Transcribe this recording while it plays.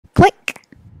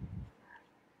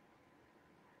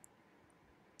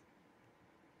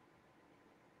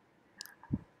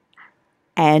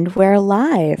And we're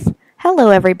live. Hello,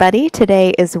 everybody.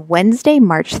 Today is Wednesday,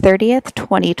 March 30th,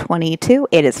 2022.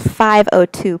 It is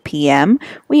 5:02 p.m.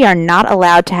 We are not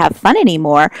allowed to have fun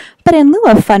anymore, but in lieu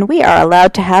of fun, we are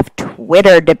allowed to have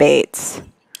Twitter debates.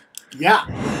 Yeah.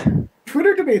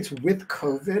 Twitter debates with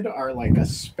COVID are like a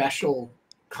special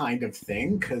kind of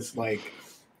thing because,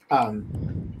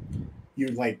 you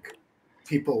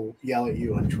people yell at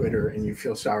you on Twitter and you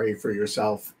feel sorry for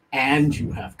yourself and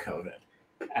you have COVID.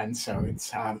 And so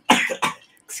it's,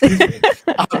 excuse me.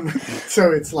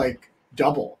 So it's like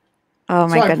double. Oh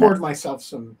So my I goodness. poured myself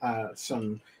some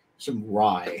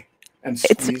rye and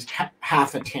It's squeezed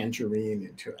half a tangerine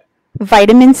into it.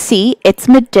 vitamin C. It's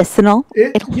medicinal.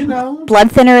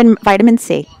 Blood thinner and vitamin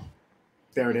C.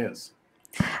 There it is.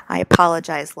 I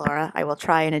apologize, Laura. I will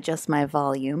try and adjust my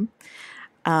volume.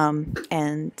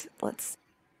 And let's.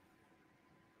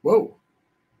 Whoa.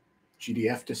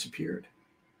 GDF disappeared.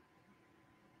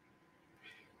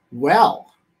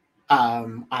 Well,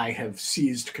 I have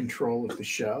seized control of the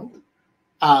show.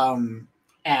 And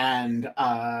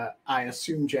I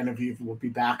assume Genevieve will be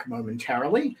back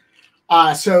momentarily.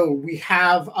 So we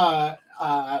have,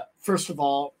 first of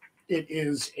all, it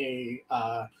is a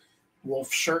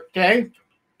wolf shirt day,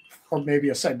 or maybe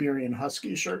a Siberian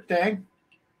Husky shirt day.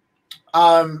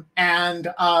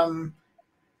 And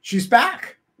she's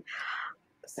back.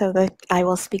 So I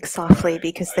will speak softly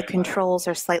because the controls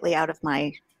are slightly out of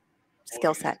my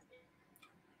skill set.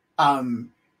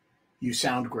 You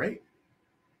sound great.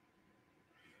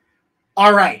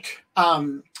 All right.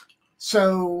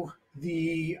 So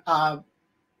the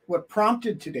what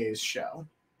prompted today's show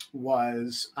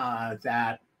was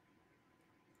that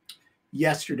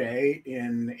yesterday,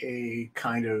 in a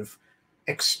kind of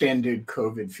extended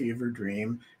COVID fever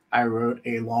dream, I wrote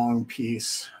a long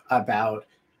piece about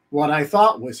what I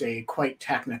thought was a quite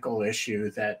technical issue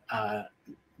that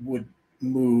would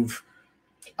move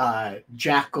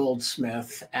Jack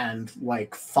Goldsmith and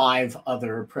like 5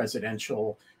 other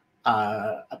presidential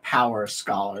power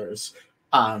scholars,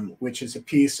 which is a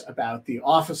piece about the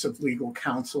Office of Legal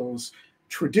Counsel's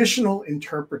traditional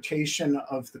interpretation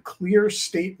of the clear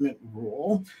statement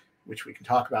rule, which we can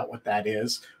talk about what that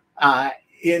is,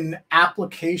 in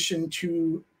application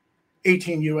to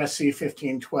 18 U.S.C.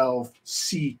 1512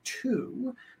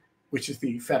 C2, which is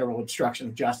the federal obstruction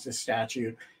of justice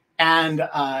statute, and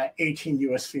 18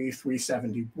 U.S.C.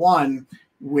 371,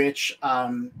 which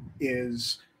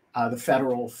is the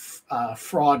federal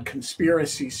fraud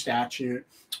conspiracy statute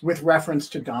with reference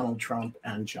to Donald Trump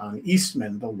and John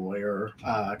Eastman, the lawyer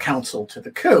counsel to the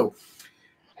coup.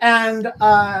 And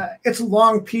it's a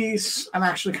long piece. I'm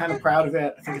actually kind of proud of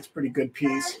it. I think it's a pretty good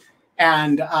piece.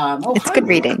 And it's good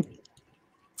reading.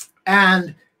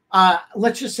 And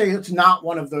let's just say it's not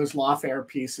one of those lawfare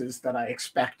pieces that I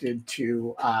expected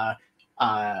to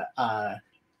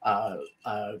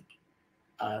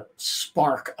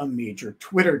spark a major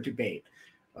Twitter debate.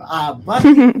 But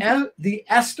the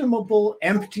estimable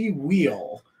Empty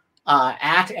Wheel,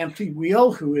 at Empty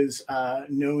Wheel, who is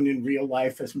known in real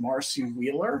life as Marcy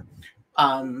Wheeler,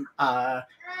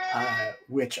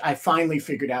 which I finally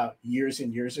figured out years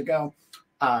and years ago.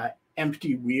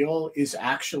 Empty Wheel is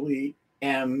actually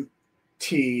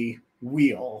MT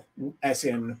Wheel, as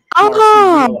in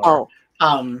Marcy Wheeler.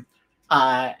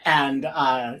 And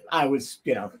I was,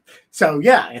 so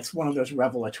yeah, it's one of those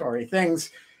revelatory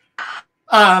things.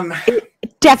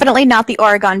 Definitely not the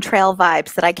Oregon Trail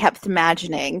vibes that I kept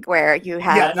imagining, where you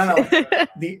have. Yeah, no.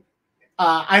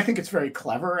 I think it's very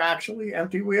clever, actually,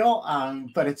 Empty Wheel.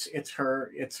 But it's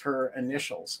her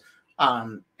initials,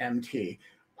 MT.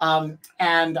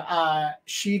 And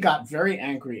she got very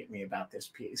angry at me about this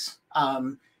piece.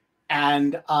 And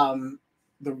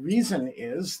the reason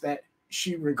is that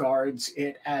she regards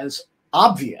it as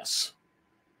obvious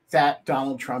that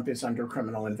Donald Trump is under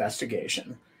criminal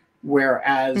investigation,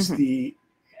 whereas the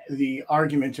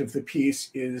argument of the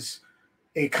piece is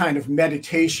a kind of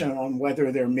meditation on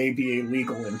whether there may be a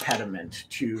legal impediment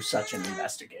to such an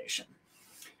investigation.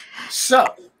 So,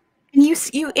 you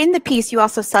in the piece, you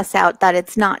also suss out that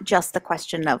it's not just the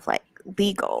question of like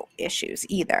legal issues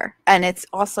either, and it's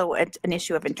also an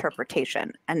issue of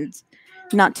interpretation, and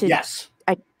not to. Yes.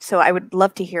 So I would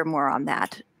love to hear more on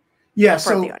that. Yeah.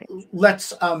 So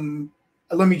let's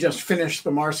let me just finish the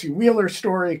Marcy Wheeler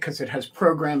story because it has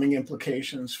programming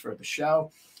implications for the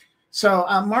show. So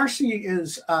Marcy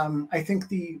is, I think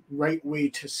the right way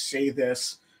to say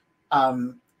this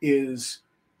is,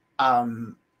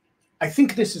 I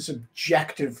think this is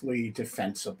objectively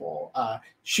defensible.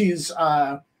 She's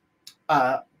a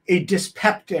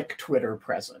dyspeptic Twitter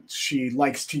presence. She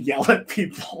likes to yell at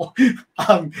people.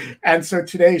 And so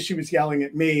today she was yelling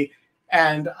at me.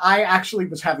 And I actually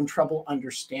was having trouble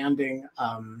understanding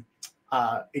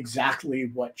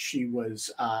exactly what she was.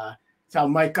 How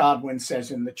Mike Godwin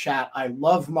says in the chat, I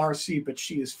love Marcy, but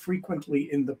she is frequently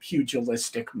in the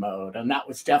pugilistic mode. And that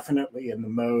was definitely in the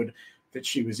mode that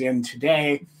she was in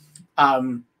today.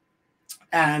 So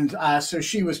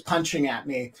she was punching at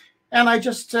me. And I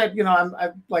just said,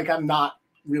 I'm not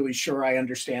really sure I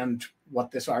understand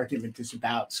what this argument is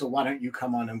about. So why don't you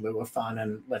come on in lieu of fun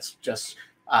and let's just,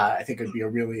 I think it'd be a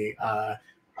really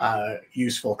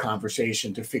useful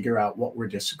conversation to figure out what we're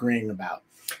disagreeing about.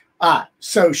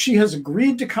 So she has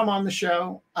agreed to come on the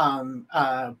show,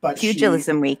 but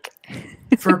Pugilism Week.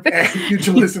 For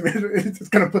pugilism, it's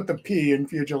going to put the P in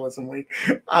Pugilism Week,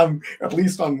 at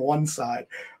least on one side.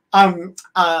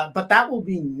 But that will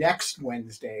be next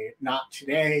Wednesday, not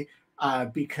today,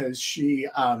 because she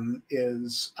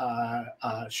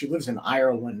she lives in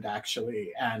Ireland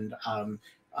actually, and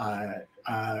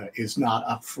is not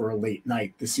up for a late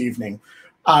night this evening.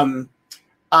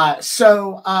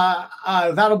 So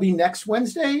that'll be next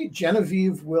Wednesday.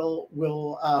 Genevieve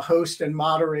will host and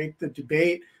moderate the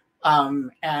debate,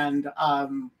 and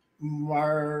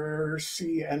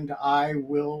Marcy and I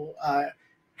will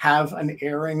have an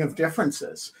airing of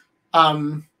differences.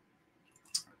 All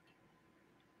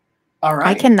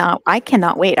right. I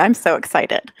cannot wait. I'm so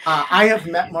excited. I have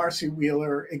met Marcy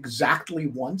Wheeler exactly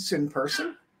once in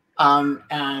person, and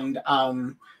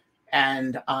I'm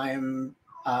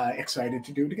excited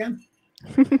to do it again.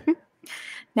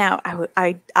 Now, I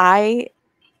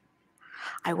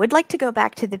would like to go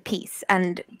back to the piece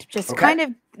and just kind of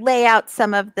lay out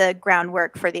some of the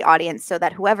groundwork for the audience so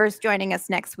that whoever's joining us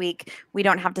next week, we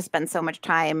don't have to spend so much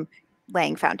time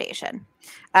laying foundation.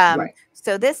 Right.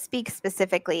 So this speaks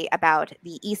specifically about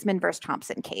the Eastman versus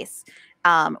Thompson case,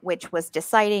 which was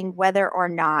deciding whether or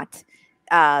not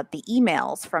the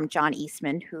emails from John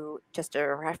Eastman, who, just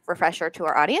a refresher to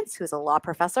our audience, who's a law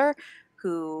professor,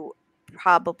 who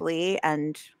probably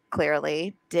and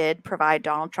clearly did provide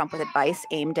Donald Trump with advice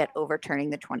aimed at overturning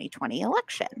the 2020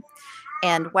 election,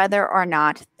 and whether or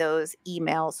not those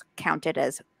emails counted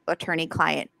as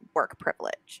attorney-client work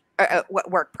privilege, or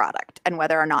work product, and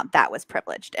whether or not that was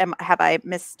privileged. Have I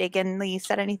mistakenly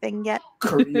said anything yet?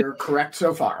 You're correct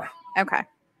so far. Okay.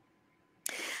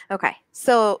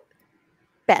 So,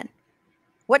 Ben,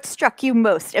 what struck you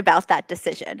most about that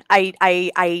decision?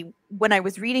 When I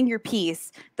was reading your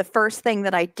piece, the first thing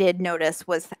that I did notice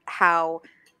was how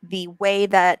the way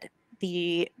that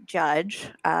the judge,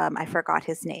 I forgot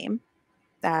his name,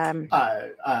 Judge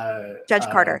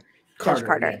Carter. Judge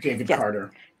Carter. Yeah, David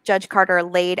Carter. Judge Carter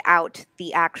laid out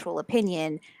the actual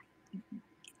opinion,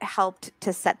 helped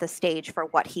to set the stage for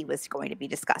what he was going to be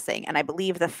discussing. And I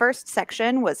believe the first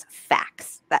section was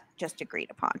facts that just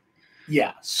agreed upon.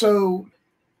 Yeah. So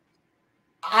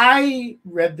I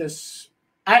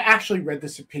actually read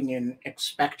this opinion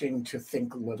expecting to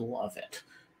think little of it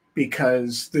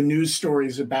because the news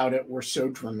stories about it were so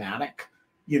dramatic,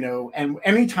 and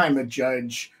anytime a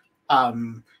judge,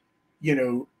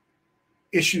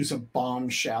 issues a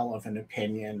bombshell of an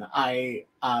opinion, I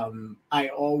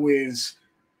always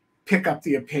pick up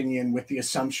the opinion with the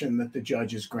assumption that the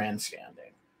judge is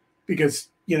grandstanding because,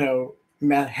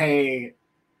 hey,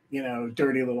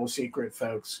 dirty little secret,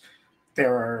 folks.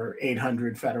 There are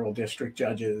 800 federal district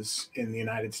judges in the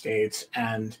United States,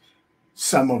 and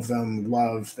some of them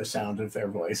love the sound of their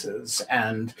voices.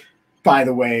 And by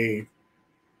the way,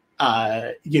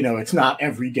 it's not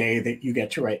every day that you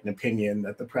get to write an opinion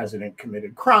that the president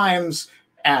committed crimes,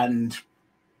 and,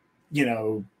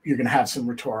 you're going to have some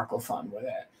rhetorical fun with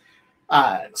it.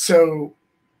 So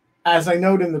as I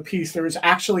note in the piece, there is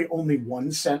actually only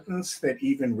one sentence that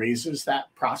even raises that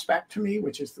prospect to me,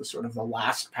 which is the sort of the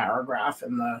last paragraph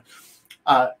in the,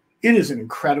 it is an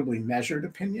incredibly measured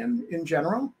opinion in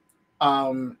general.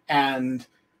 And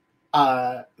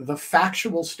the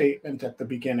factual statement at the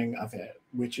beginning of it,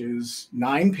 which is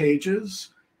 9 pages,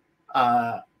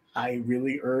 I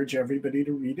really urge everybody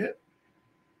to read it,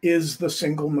 is the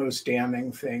single most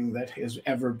damning thing that has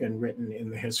ever been written in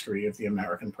the history of the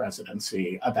American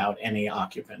presidency about any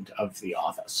occupant of the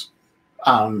office.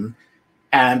 And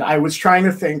I was trying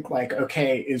to think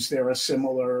okay, is there a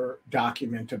similar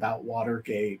document about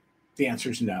Watergate? The answer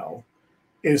is no.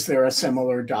 Is there a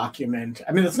similar document?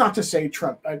 I mean, it's not to say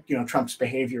Trump's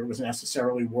behavior was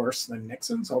necessarily worse than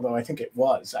Nixon's, although I think it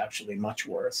was actually much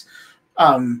worse.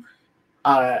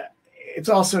 It's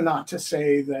also not to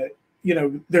say that,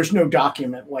 there's no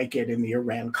document like it in the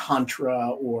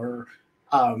Iran-Contra or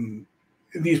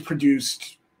these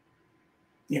produced,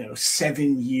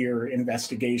 7-year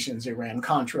investigations,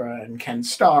 Iran-Contra and Ken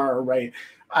Starr, right?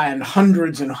 and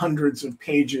hundreds of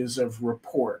pages of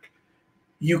report.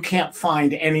 You can't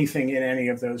find anything in any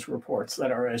of those reports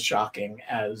that are as shocking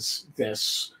as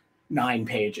this 9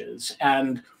 pages.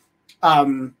 And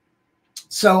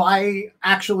so I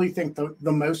actually think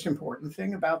the most important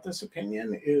thing about this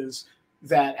opinion is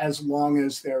that as long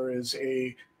as there is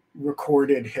a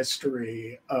recorded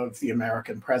history of the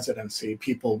American presidency,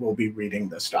 people will be reading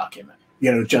this document,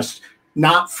 just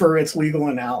not for its legal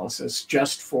analysis,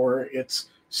 just for its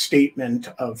statement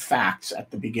of facts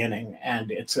at the beginning.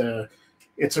 And it's a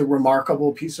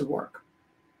remarkable piece of work.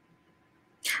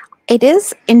 It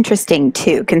is interesting,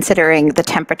 too, considering the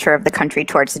temperature of the country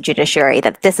towards the judiciary,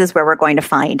 that this is where we're going to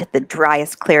find the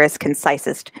driest, clearest,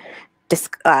 concisest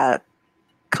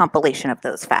compilation of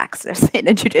those facts in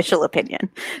a judicial opinion.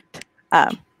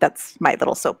 That's my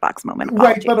little soapbox moment.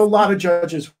 Apologies. Right, but a lot of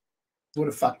judges would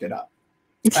have fucked it up.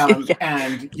 Yeah.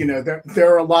 And,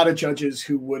 there are a lot of judges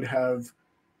who would have,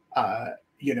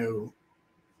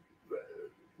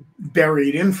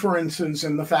 buried inferences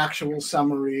in the factual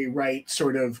summary, right?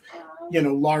 Sort of,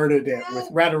 larded it with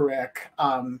rhetoric.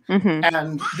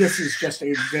 And this is just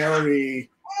a very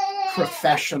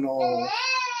professional,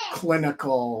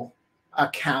 clinical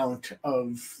account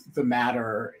of the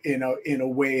matter in a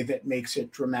way that makes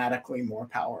it dramatically more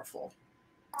powerful.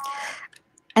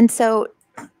 And so,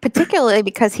 particularly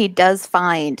because he does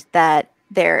find that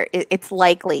it's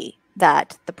likely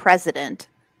that the president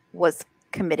was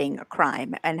committing a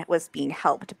crime and was being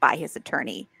helped by his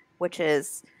attorney, which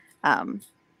is,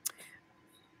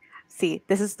 see,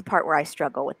 this is the part where I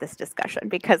struggle with this discussion,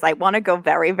 because I want to go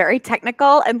very, very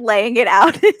technical, and laying it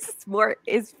out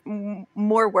is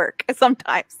more work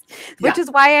sometimes, which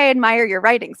is why I admire your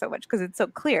writing so much, because it's so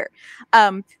clear.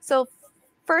 So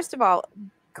first of all,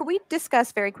 could we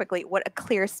discuss very quickly what a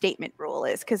clear statement rule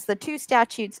is? Because the 2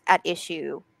 statutes at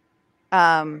issue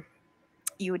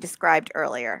you described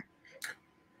earlier.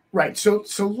 Right. So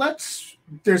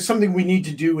there's something we need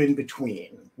to do in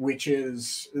between, which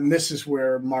is, and this is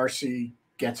where Marcy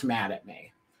gets mad at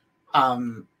me.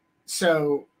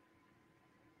 So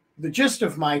the gist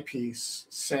of my piece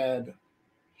said,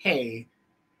 hey,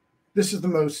 this is the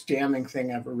most damning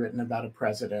thing ever written about a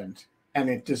president, and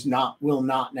it will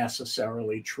not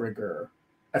necessarily trigger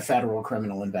a federal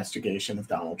criminal investigation of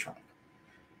Donald Trump.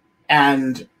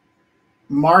 And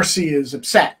Marcy is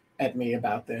upset at me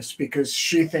about this because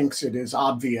she thinks it is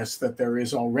obvious that there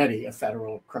is already a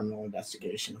federal criminal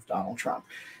investigation of Donald Trump.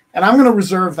 And I'm going to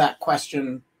reserve that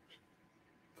question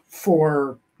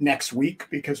for next week,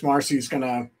 because Marcy's going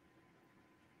to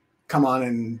come on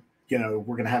and, we're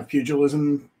going to have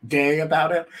pugilism day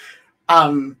about it.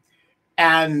 That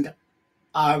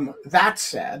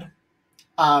said,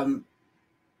 and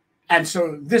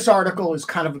so this article is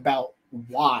kind of about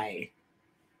why,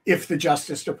 if the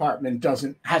Justice Department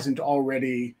hasn't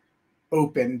already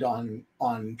opened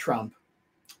on Trump,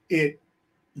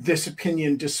 this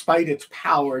opinion, despite its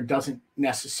power, doesn't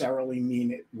necessarily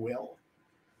mean it will.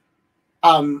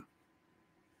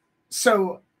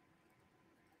 So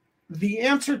the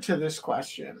answer to this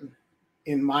question,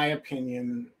 in my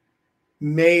opinion,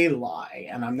 may lie,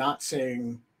 and I'm not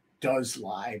saying does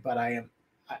lie, but I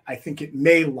think it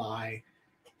may lie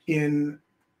in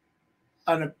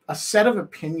a set of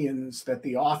opinions that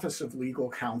the Office of Legal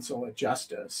Counsel at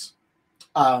Justice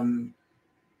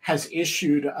has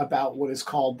issued about what is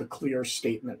called the clear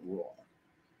statement rule.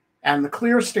 And the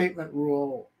clear statement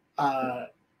rule,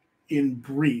 in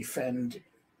brief, and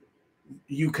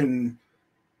you can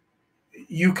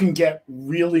get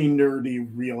really nerdy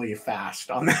really fast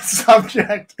on this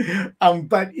subject,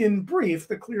 but in brief,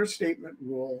 the clear statement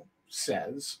rule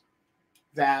says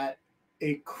that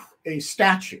a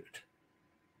statute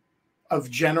of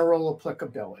general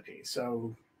applicability,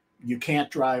 so you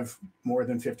can't drive more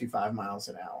than 55 miles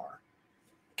an hour,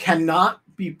 cannot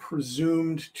be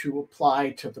presumed to apply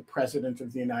to the President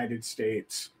of the United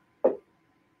States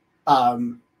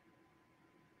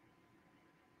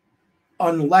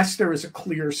unless there is a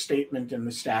clear statement in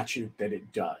the statute that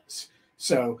it does.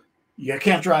 So you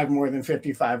can't drive more than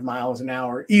 55 miles an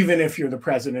hour, even if you're the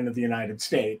President of the United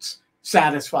States,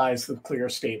 satisfies the clear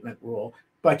statement rule.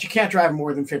 But you can't drive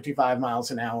more than 55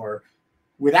 miles an hour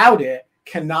without it,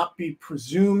 cannot be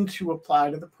presumed to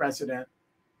apply to the president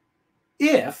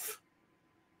if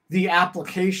the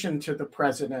application to the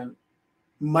president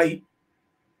might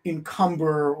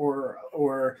encumber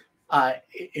or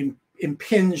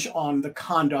impinge on the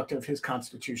conduct of his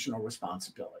constitutional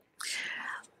responsibility.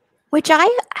 Which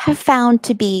I have found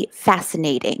to be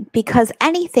fascinating, because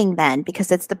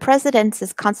because it's the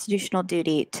president's constitutional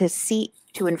duty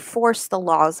to enforce the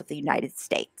laws of the United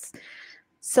States.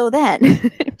 So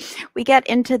then we get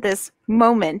into this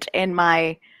moment in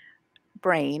my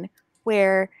brain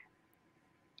where,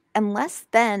 unless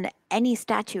then any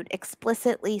statute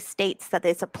explicitly states that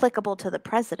it's applicable to the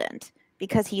president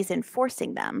because he's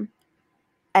enforcing them,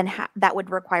 and that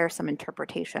would require some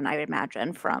interpretation, I would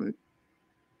imagine, from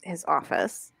his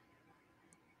office.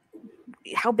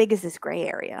 How big is this gray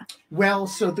area? Well,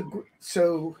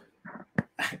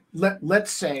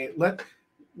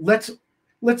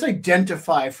 let's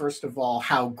identify first of all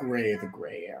how gray the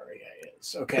gray area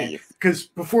is, okay? Please. Because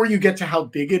before you get to how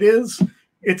big it is,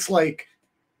 it's like,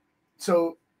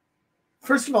 so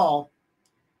first of all,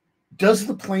 does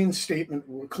the plain statement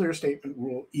rule, clear statement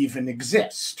rule even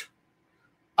exist?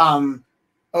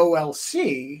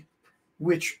 OLC,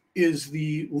 which is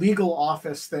the legal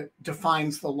office that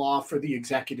defines the law for the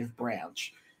executive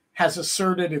branch, has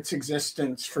asserted its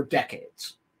existence for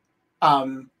decades.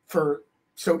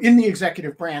 So in the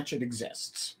executive branch, it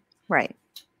exists. Right.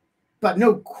 But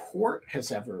no court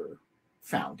has ever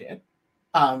found it.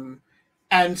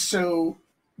 And so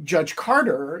Judge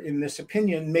Carter, in this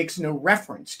opinion, makes no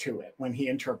reference to it when he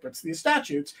interprets these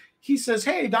statutes. He says,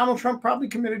 hey, Donald Trump probably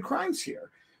committed crimes here.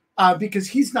 Because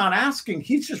he's not asking,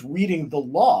 he's just reading the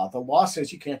law. The law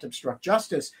says you can't obstruct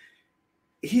justice.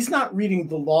 He's not reading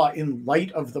the law in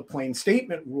light of the plain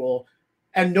statement rule,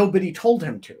 and nobody told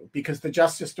him to, because the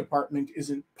Justice Department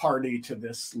isn't party to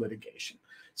this litigation.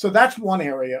 So that's one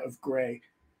area of gray.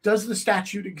 Does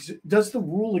the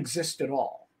rule exist at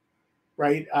all?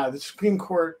 Right? The Supreme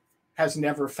Court has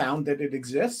never found that it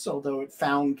exists, although it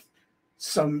found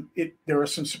there are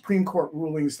some Supreme Court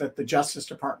rulings that the Justice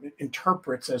Department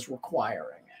interprets as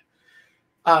requiring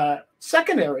it.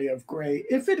 Second area of gray,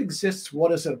 if it exists,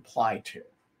 what does it apply to?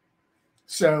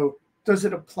 So does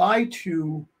it apply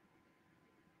to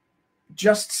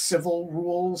just civil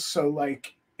rules? So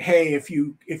like, hey, if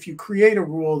you create a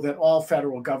rule that all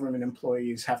federal government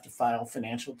employees have to file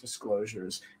financial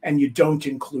disclosures and you don't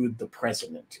include the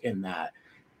president in that,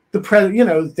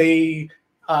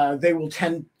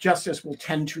 justice will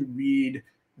tend to read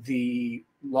the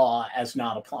law as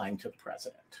not applying to the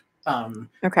president.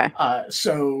 Okay.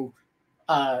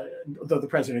 Though the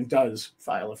president does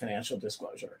file a financial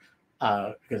disclosure,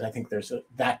 because I think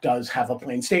that does have a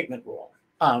plain statement rule,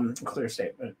 a clear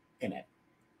statement in it.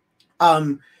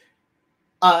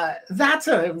 That's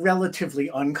a relatively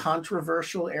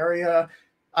uncontroversial area.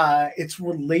 It's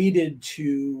related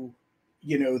to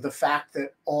the fact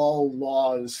that all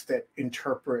laws that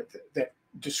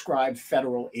describe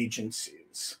federal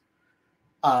agencies,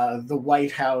 the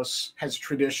White House has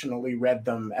traditionally read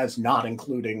them as not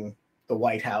including the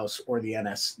White House or the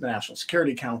National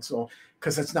Security Council,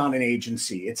 because it's not an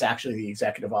agency. It's actually the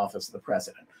executive office of the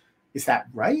president. Is that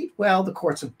right? Well, the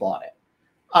courts have bought it.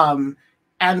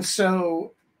 And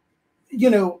so,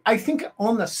 I think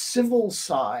on the civil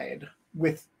side,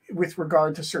 with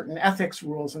regard to certain ethics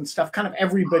rules and stuff, kind of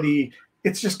everybody,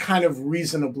 it's just kind of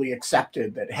reasonably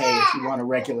accepted that, hey, if you want to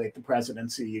regulate the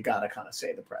presidency, you got to kind of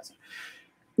say the president.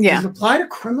 Yeah. Does it apply to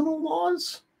criminal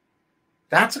laws?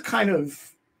 That's a kind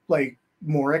of like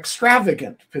more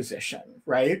extravagant position,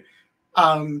 right?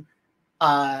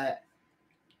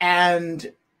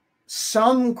 And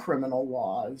some criminal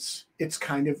laws, it's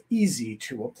kind of easy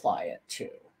to apply it to.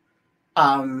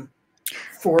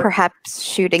 For perhaps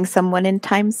shooting someone in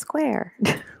Times Square.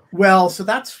 Well, so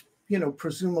that's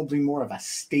presumably more of a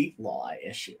state law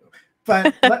issue.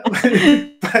 But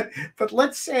but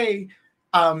let's say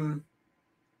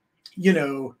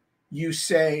you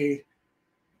say,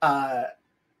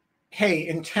 hey,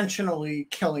 intentionally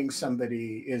killing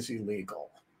somebody is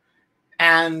illegal,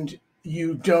 and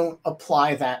you don't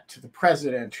apply that to the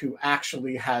president, who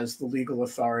actually has the legal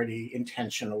authority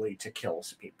intentionally to kill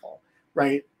people,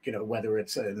 right? Whether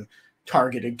it's in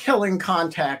targeted killing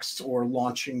contexts or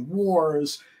launching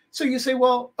wars. So you say,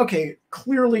 well, okay,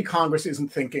 clearly Congress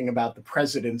isn't thinking about the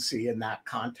presidency in that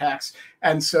context.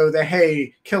 And so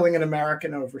hey, killing an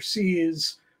American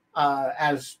overseas,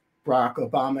 as Barack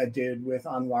Obama did with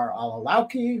Anwar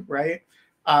al-Awlaki, right?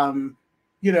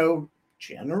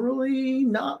 Generally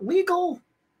not legal,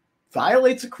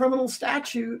 violates a criminal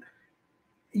statute.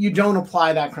 You don't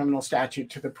apply that criminal statute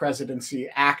to the presidency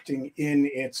acting in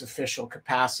its official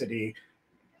capacity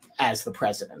as the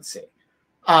presidency.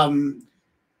 But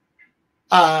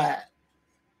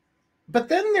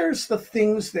then there's the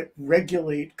things that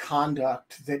regulate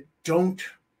conduct that don't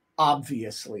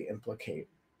obviously implicate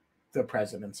the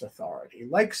president's authority,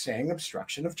 like saying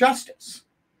obstruction of justice.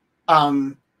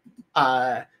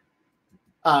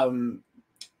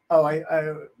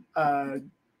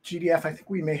 GDF, I think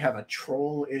we may have a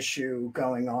troll issue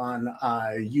going on.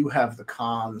 You have the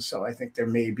comms, so I think there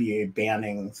may be a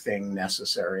banning thing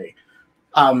necessary.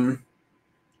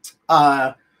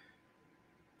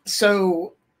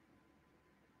 So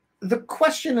the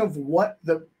question of what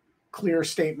the clear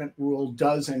statement rule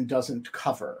does and doesn't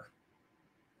cover,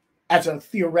 as a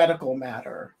theoretical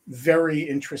matter, very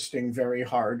interesting, very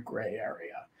hard gray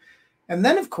area. And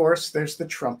then, of course, there's the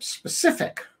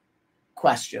Trump-specific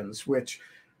questions, which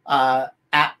at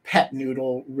Pet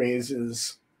Noodle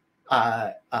raises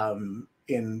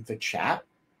in the chat.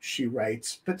 She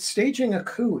writes, but staging a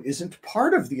coup isn't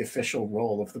part of the official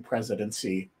role of the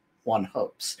presidency, one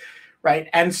hopes, right?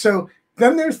 And so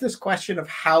then there's this question of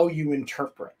how you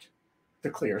interpret the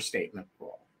clear statement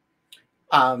rule.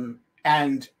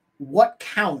 And what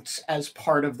counts as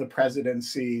part of the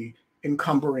presidency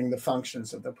encumbering the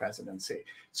functions of the presidency.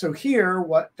 So here,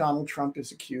 what Donald Trump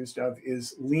is accused of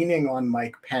is leaning on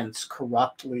Mike Pence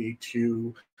corruptly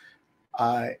to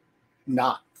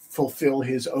not fulfill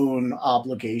his own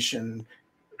obligation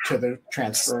to the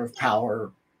transfer of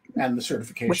power and the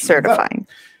certification. With certifying.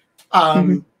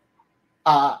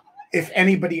 If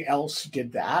anybody else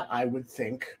did that, I would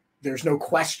think there's no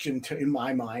question in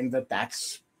my mind that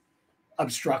that's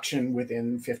obstruction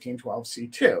within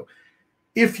 1512c2.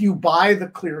 If you buy the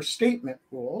clear statement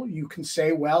rule, you can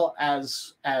say, well,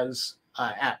 as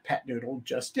at Pet Noodle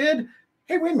just did,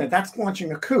 hey, wait a minute, that's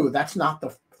launching a coup. That's not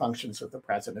the functions of the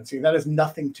presidency. That has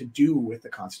nothing to do with the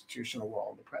constitutional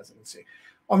role of the presidency.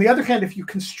 On the other hand, if you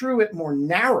construe it more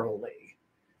narrowly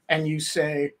and you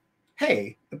say,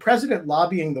 hey, the president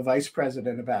lobbying the vice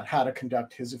president about how to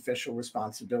conduct his official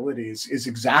responsibilities is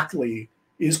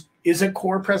a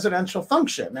core presidential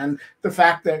function. And the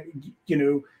fact that,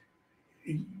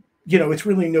 it's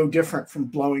really no different from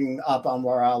blowing up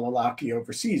Anwar al-Awlaki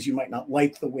overseas. You might not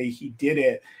like the way he did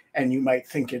it, and you might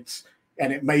think it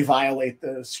may violate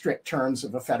the strict terms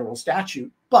of a federal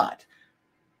statute. But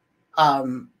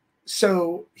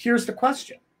so here's the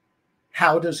question.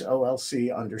 How does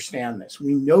OLC understand this?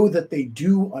 We know that they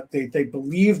do. They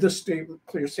believe the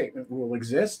clear statement rule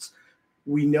exists.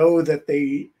 We know that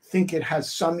they think it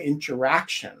has some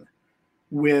interaction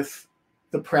with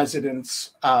the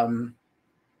president's,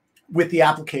 with the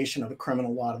application of the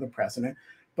criminal law to the president,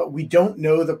 but we don't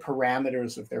know the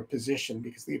parameters of their position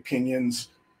because the opinions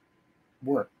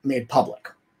weren't made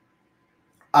public.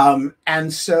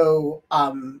 And so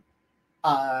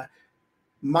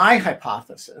my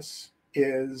hypothesis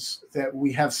is that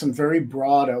we have some very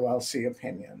broad OLC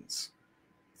opinions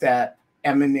that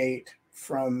emanate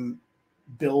from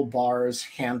Bill Barr's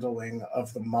handling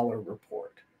of the Mueller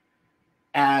report,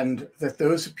 and that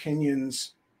those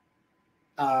opinions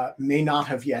may not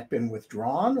have yet been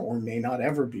withdrawn or may not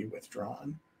ever be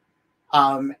withdrawn,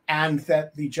 and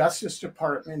that the Justice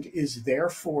Department is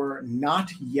therefore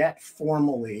not yet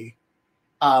formally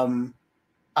open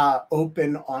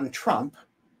on Trump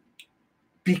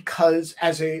because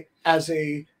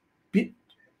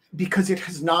because it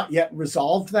has not yet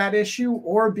resolved that issue,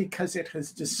 or because it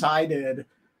has decided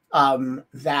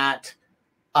that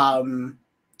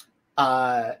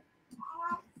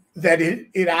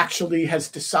it actually has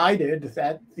decided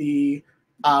that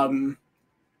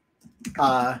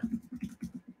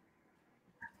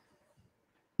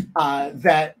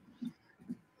that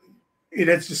it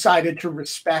has decided to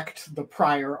respect the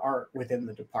prior art within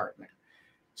the department.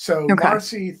 So okay.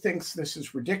 Marcy thinks this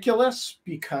is ridiculous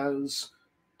because,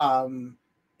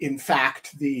 in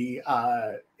fact, it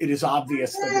is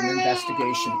obvious that an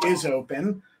investigation is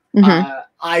open. Mm-hmm.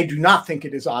 I do not think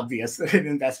it is obvious that an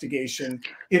investigation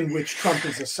in which Trump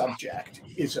is a subject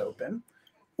is open,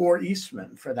 or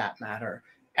Eastman for that matter.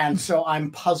 And so I'm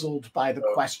puzzled by the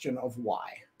question of why.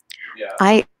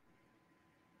 Yeah.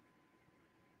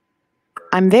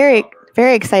 I'm very,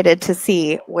 very excited to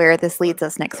see where this leads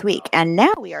us next week. And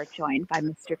now we are joined by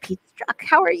Mr. Pete Strzok.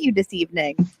 How are you this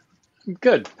evening?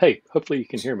 Good. Hey, hopefully you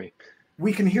can hear me.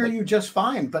 We can hear you just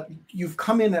fine, but you've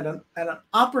come in at an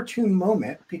opportune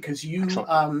moment because you.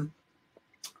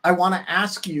 I want to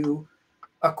ask you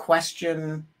a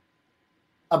question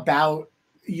about,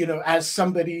 as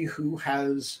somebody who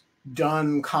has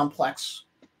done complex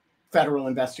federal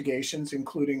investigations,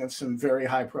 including of some very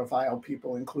high-profile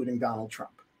people, including Donald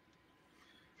Trump.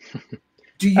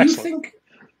 Do you think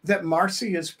that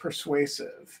Marcy is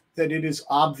persuasive, that it is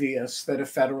obvious that a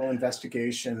federal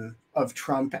investigation of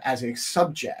Trump as a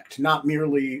subject, not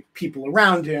merely people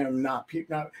around him,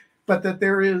 but that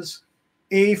there is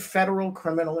a federal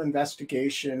criminal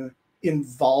investigation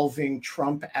involving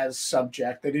Trump as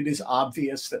subject, that it is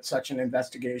obvious that such an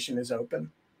investigation is open?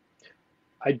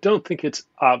 I don't think it's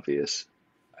obvious.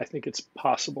 I think it's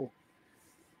possible.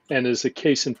 And as a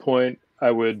case in point, I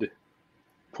would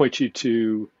point you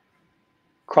to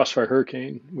Crossfire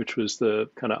Hurricane, which was the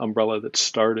kind of umbrella that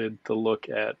started the look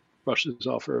at Russia's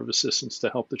offer of assistance to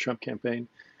help the Trump campaign.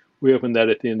 We opened that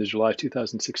at the end of July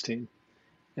 2016.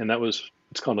 And that was,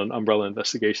 it's called an umbrella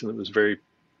investigation that was very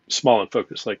small and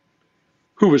focused, like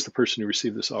who was the person who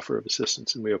received this offer of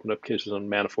assistance? And we opened up cases on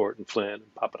Manafort and Flynn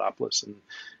and Papadopoulos and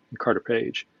Carter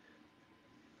Page.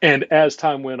 And as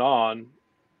time went on,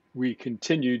 we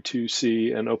continued to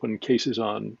see and open cases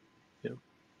on,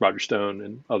 Roger Stone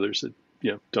and others that,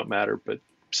 don't matter, but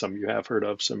some you have heard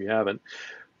of, some you haven't.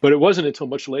 But it wasn't until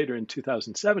much later in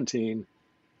 2017,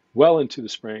 well into the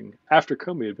spring, after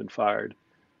Comey had been fired,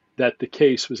 that the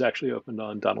case was actually opened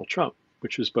on Donald Trump,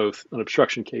 which was both an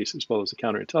obstruction case as well as a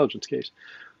counterintelligence case.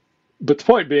 But the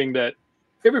point being that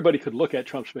everybody could look at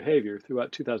Trump's behavior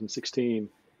throughout 2016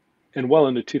 and well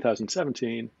into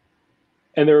 2017,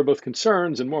 and there were both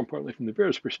concerns, and more importantly, from the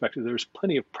Bureau's perspective, there was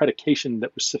plenty of predication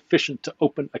that was sufficient to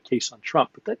open a case on Trump.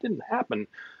 But that didn't happen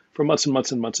for months and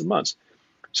months and months and months.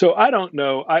 So I don't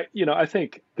know. I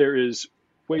think there is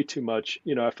way too much.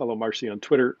 I follow Marcy on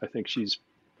Twitter. I think she's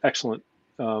excellent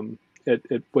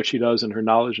at what she does and her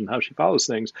knowledge and how she follows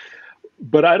things.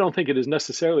 But I don't think it is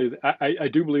necessarily, I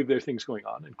do believe there are things going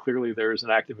on. And clearly there is an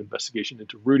active investigation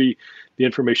into Rudy. The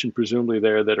information presumably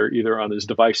there that are either on his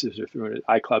devices or through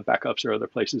iCloud backups or other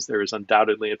places, there is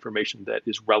undoubtedly information that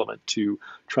is relevant to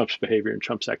Trump's behavior and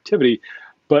Trump's activity.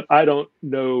 But I don't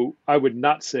know, I would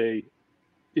not say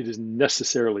it is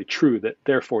necessarily true that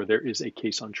therefore there is a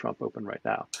case on Trump open right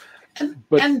now.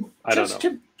 But I don't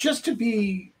know. Just to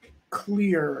be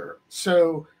clear,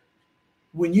 so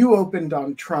when you opened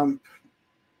on Trump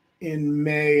in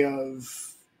May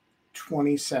of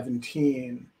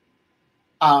 2017,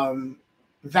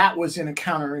 that was in a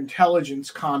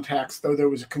counterintelligence context, though there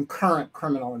was a concurrent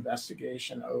criminal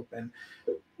investigation open.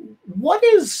 What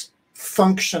is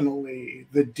functionally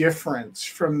the difference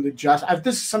from the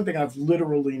this is something I've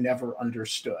literally never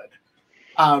understood.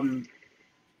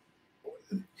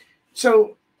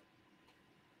 So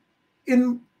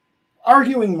in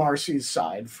arguing Marcy's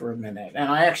side for a minute, and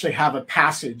I actually have a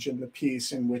passage in the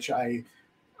piece in which I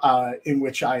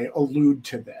allude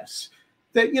to this,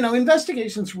 that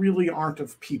investigations really aren't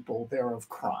of people; they're of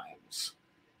crimes.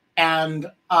 And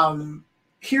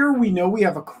here we know we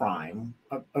have a crime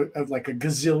of like a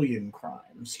gazillion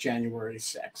crimes, January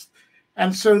 6th,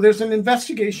 and so there's an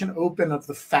investigation open of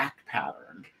the fact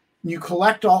pattern. You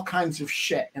collect all kinds of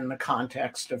shit in the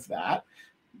context of that.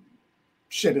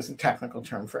 Shit is a technical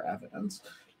term for evidence.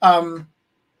 And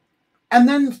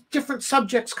then different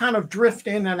subjects kind of drift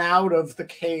in and out of the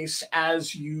case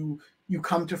as you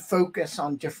come to focus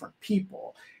on different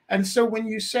people. And so when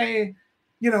you say,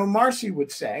 Marcy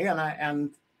would say, I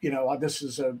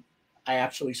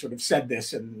actually sort of said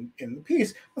this in the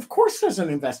piece, of course there's an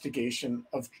investigation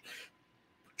of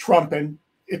Trump, and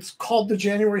it's called the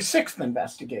January 6th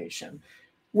investigation.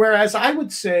 Whereas I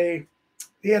would say,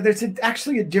 yeah, there's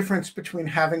actually a difference between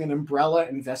having an umbrella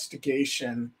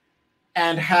investigation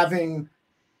and having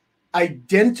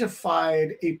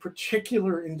identified a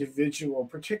particular individual,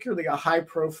 particularly a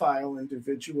high-profile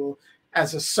individual,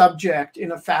 as a subject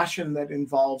in a fashion that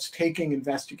involves taking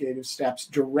investigative steps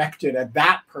directed at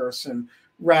that person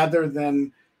rather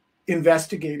than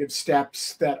investigative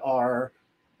steps that are,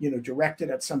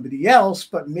 directed at somebody else,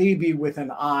 but maybe with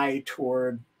an eye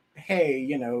toward, hey,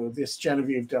 this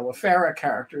Genevieve de la Fera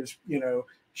character,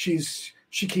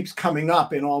 she keeps coming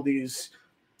up in all these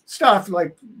stuff.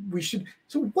 Like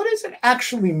so what does it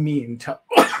actually mean to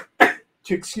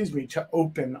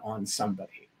open on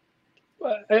somebody?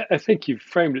 Well, I think you've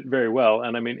framed it very well.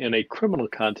 And I mean, in a criminal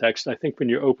context, I think when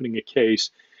you're opening a case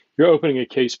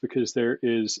because there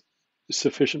is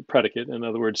sufficient predicate. In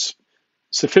other words,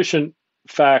 sufficient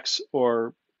facts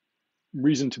or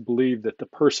reason to believe that the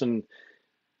person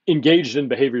engaged in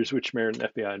behaviors which merit an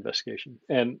FBI investigation.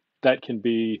 And that can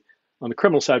be, on the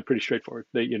criminal side, pretty straightforward.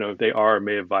 They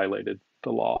may have violated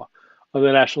the law. On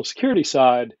the national security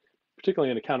side,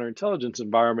 particularly in a counterintelligence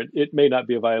environment, it may not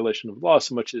be a violation of law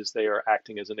so much as they are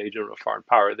acting as an agent of a foreign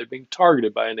power. They're being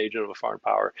targeted by an agent of a foreign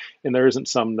power. And there isn't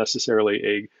some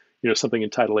necessarily something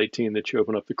in Title 18 that you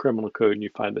open up the criminal code and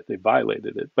you find that they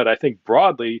violated it. But I think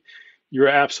broadly, you're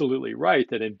absolutely right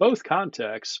that in both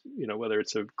contexts, whether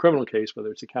it's a criminal case, whether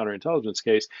it's a counterintelligence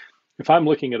case, if I'm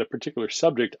looking at a particular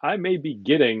subject, I may be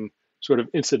getting sort of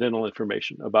incidental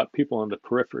information about people on the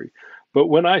periphery. But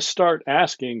when I start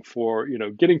asking for,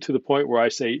 getting to the point where I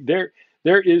say there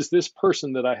is this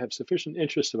person that I have sufficient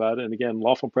interest about, and again,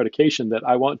 lawful predication, that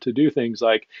I want to do things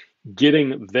like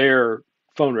getting their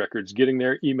phone records, getting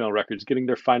their email records, getting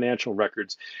their financial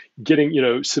records, getting,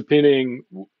 subpoenaing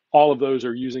all of those,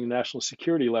 or using a national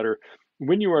security letter.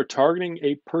 When you are targeting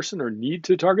a person or need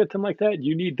to target them like that,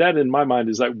 you need that, in my mind,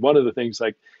 is like one of the things,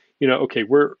 like, okay,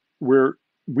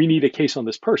 we need a case on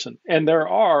this person. And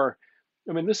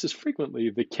this is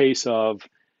frequently the case of,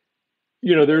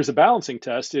 there's a balancing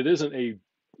test.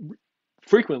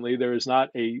 Frequently there is not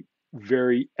a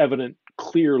very evident,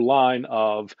 clear line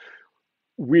of,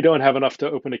 we don't have enough to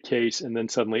open a case, and then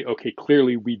suddenly, okay,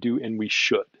 clearly we do and we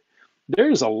should.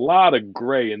 There's a lot of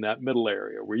gray in that middle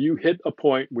area where you hit a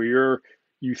point where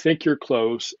you think you're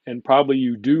close and probably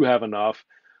you do have enough.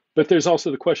 But there's also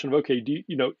the question of, okay,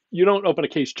 you don't open a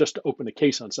case just to open a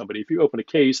case on somebody. If you open a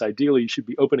case, ideally you should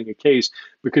be opening a case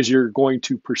because you're going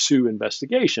to pursue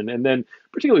investigation. And then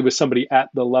particularly with somebody at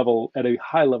a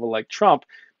high level like Trump,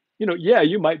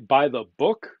 you might buy the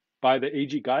book, buy the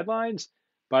AG guidelines,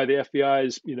 buy the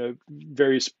FBI's,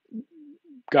 various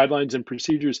guidelines and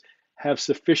procedures, have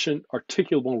sufficient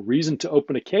articulable reason to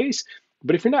open a case.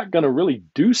 But if you're not going to really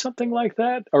do something like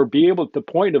that, or be able, at the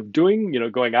point of doing,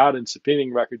 going out and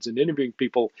subpoenaing records and interviewing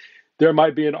people, there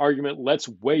might be an argument, let's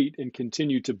wait and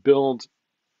continue to build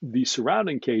the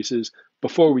surrounding cases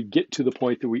before we get to the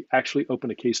point that we actually open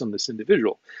a case on this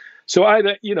individual. So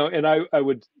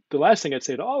the last thing I'd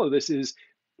say to all of this is,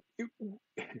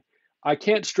 I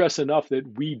can't stress enough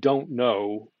that we don't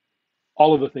know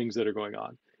all of the things that are going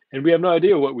on. And we have no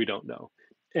idea what we don't know.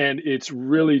 And it's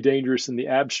really dangerous in the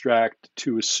abstract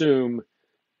to assume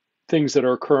things that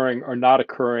are occurring are not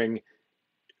occurring,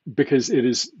 because it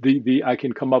is I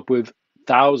can come up with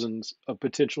thousands of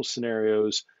potential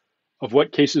scenarios of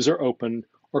what cases are open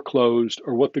or closed,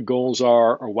 or what the goals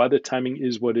are, or why the timing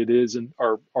is what it is and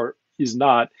or is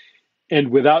not. And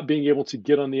without being able to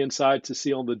get on the inside to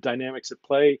see all the dynamics at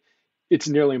play, it's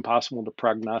nearly impossible to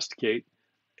prognosticate.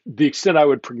 The extent I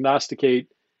would prognosticate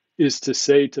is to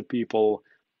say to people,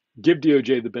 give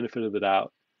DOJ the benefit of the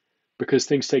doubt, because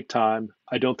things take time.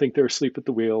 I don't think they're asleep at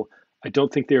the wheel. I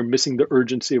don't think they're missing the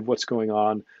urgency of what's going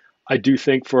on. I do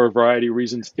think, for a variety of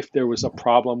reasons, if there was a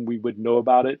problem, we would know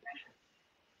about it.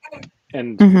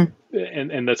 And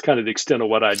and that's kind of the extent of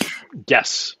what I'd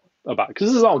guess about it, because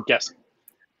this is all guessing.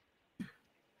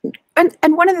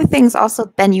 And one of the things also,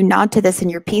 Ben, you nod to this in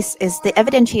your piece, is the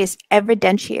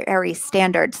evidentiary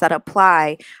standards that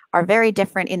apply are very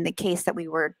different in the case that we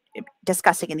were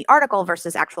discussing in the article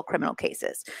versus actual criminal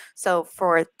cases. So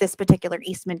for this particular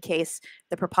Eastman case,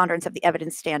 the preponderance of the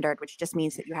evidence standard, which just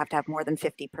means that you have to have more than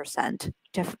 50%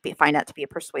 to find that to be a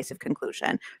persuasive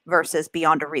conclusion, versus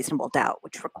beyond a reasonable doubt,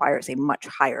 which requires a much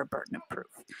higher burden of proof.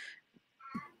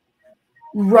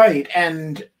 Right.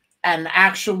 And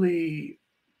actually,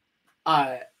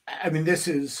 this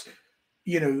is,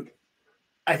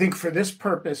 I think for this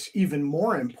purpose, even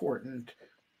more important,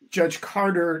 Judge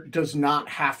Carter does not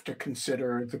have to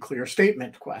consider the clear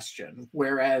statement question,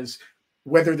 whereas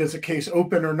whether there's a case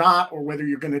open or not, or whether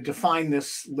you're going to define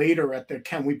this later at the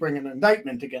can we bring an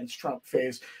indictment against Trump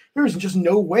phase, there is just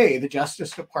no way the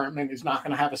Justice Department is not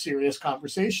going to have a serious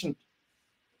conversation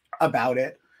about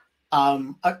it.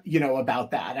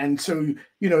 About that. And so,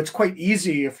 it's quite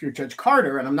easy if you're Judge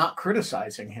Carter, and I'm not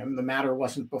criticizing him, the matter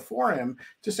wasn't before him,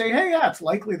 to say, hey, yeah, it's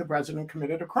likely the president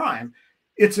committed a crime.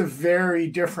 It's a very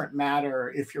different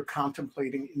matter if you're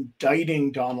contemplating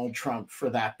indicting Donald Trump for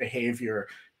that behavior.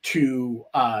 You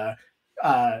are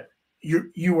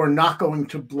not going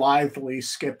to blithely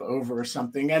skip over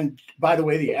something. And by the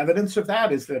way, the evidence of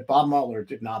that is that Bob Mueller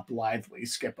did not blithely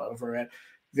skip over it.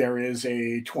 There is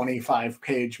a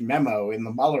 25-page memo in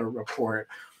the Mueller report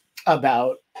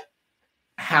about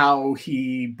how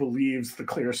he believes the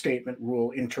clear statement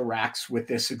rule interacts with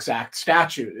this exact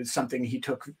statute. It's something he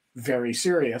took very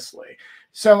seriously.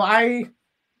 So I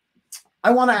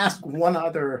want to ask one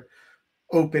other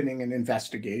opening and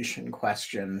investigation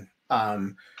question,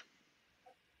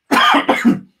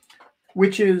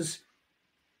 which is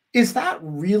that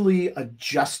really a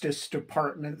Justice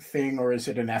Department thing, or is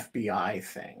it an FBI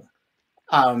thing?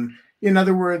 In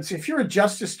other words, if you're a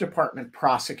Justice Department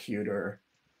prosecutor,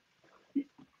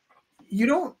 you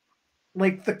don't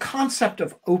like the concept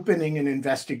of opening an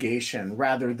investigation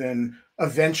rather than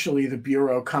eventually the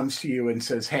Bureau comes to you and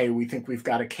says, hey, we think we've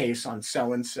got a case on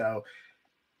so-and-so,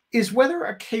 is whether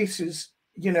a case is,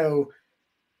 you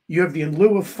have the in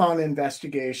lieu of fun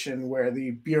investigation where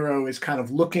the Bureau is kind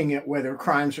of looking at whether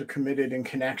crimes are committed in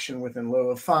connection with in lieu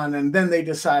of fun. And then they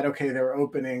decide, okay, they're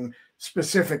opening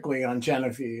specifically on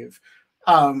Genevieve.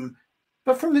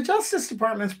 But from the Justice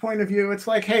Department's point of view, it's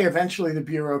like, hey, eventually the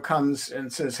Bureau comes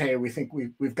and says, hey, we think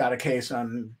we've got a case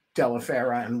on De La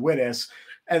Fera and Wittes.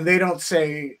 And they don't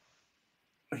say,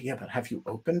 yeah, but have you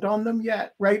opened on them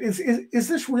yet? Right? Is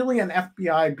this really an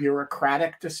FBI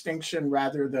bureaucratic distinction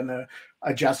rather than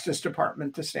a Justice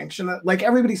Department distinction? Like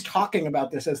everybody's talking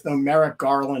about this as though Merrick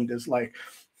Garland is like,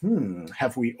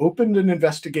 have we opened an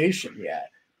investigation yet?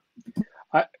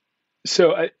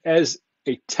 As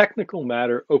a technical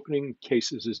matter, opening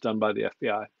cases is done by the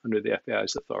FBI under the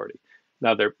FBI's authority.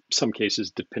 Now, there are some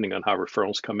cases, depending on how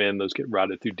referrals come in, those get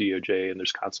routed through DOJ and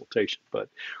there's consultation. But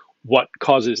what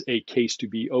causes a case to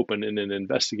be open in an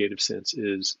investigative sense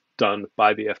is done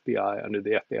by the FBI under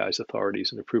the FBI's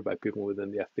authorities and approved by people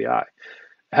within the FBI.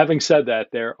 Having said that,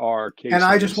 there are cases. And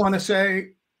I just want to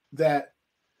say that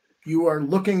you are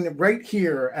looking right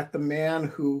here at the man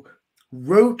who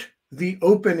wrote the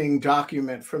opening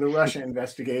document for the Russia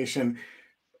investigation,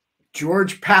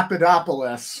 George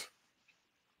Papadopoulos.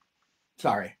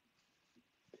 Sorry.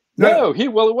 No,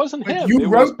 it wasn't him. You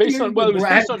wrote it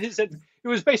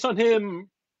was based on him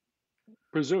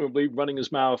presumably running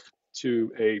his mouth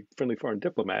to a friendly foreign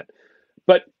diplomat.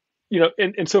 But,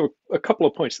 and so a couple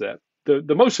of points to that.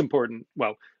 The most important,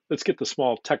 well, let's get the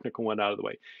small technical one out of the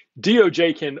way.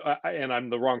 DOJ can, and I'm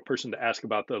the wrong person to ask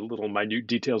about the little minute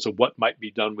details of what might be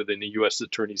done within the U.S.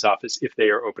 Attorney's Office if they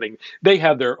are opening. They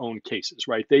have their own cases,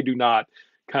 right? They do not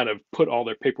kind of put all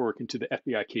their paperwork into the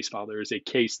FBI case file. There is a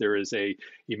case, there is a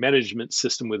management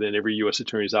system within every U.S.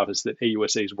 Attorney's Office that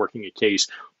AUSA is working a case,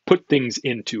 put things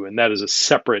into, and that is a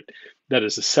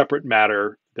separate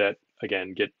matter that,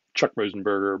 again, get Chuck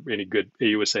Rosenberger, any good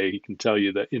AUSA, he can tell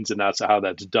you the ins and outs of how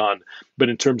that's done. But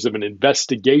in terms of an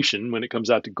investigation, when it comes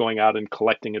out to going out and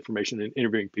collecting information and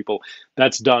interviewing people,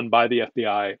 that's done by the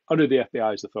FBI, under the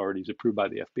FBI's authorities, approved by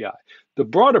the FBI. The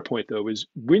broader point, though, is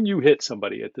when you hit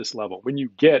somebody at this level, when you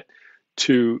get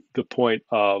to the point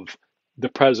of the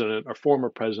president or former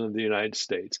president of the United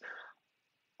States,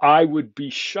 I would be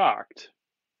shocked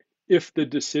if the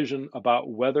decision about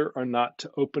whether or not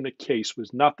to open a case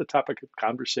was not the topic of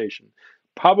conversation,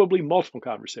 probably multiple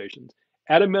conversations,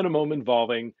 at a minimum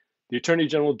involving the Attorney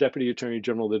General, Deputy Attorney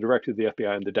General, the Director of the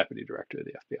FBI, and the Deputy Director of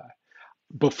the FBI.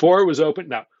 Before it was open,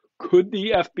 now, could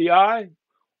the FBI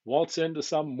waltz into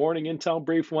some morning intel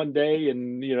brief one day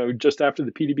and, just after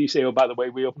the PDB say, oh, by the way,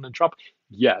 we opened in Trump?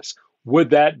 Yes.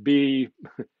 Would that be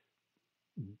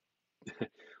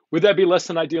less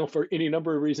than ideal for any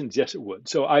number of reasons? Yes, it would.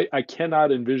 So I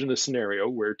cannot envision a scenario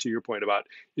where, to your point about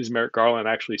is Merrick Garland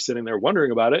actually sitting there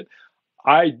wondering about it,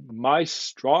 my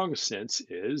strong sense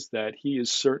is that he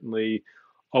is certainly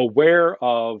aware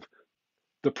of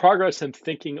the progress and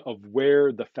thinking of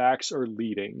where the facts are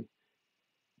leading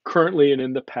currently and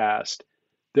in the past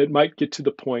that might get to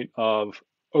the point of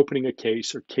opening a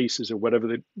case or cases or whatever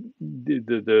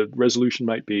the resolution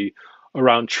might be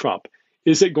around Trump.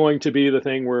 Is it going to be the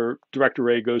thing where Director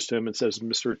Wray goes to him and says,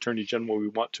 Mr. Attorney General, we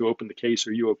want to open the case.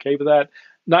 Are you okay with that?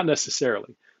 Not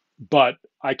necessarily. But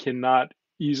I cannot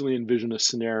easily envision a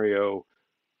scenario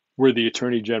where the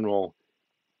Attorney General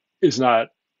is not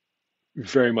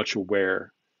very much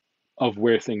aware of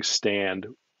where things stand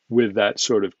with that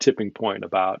sort of tipping point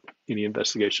about any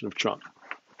investigation of Trump.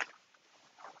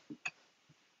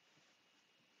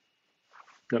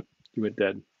 Nope, you went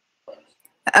dead.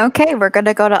 Okay, we're going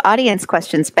to go to audience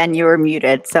questions. Ben, you were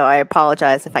muted, so I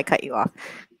apologize if I cut you off.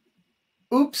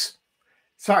 Oops.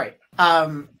 Sorry.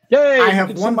 Yay, I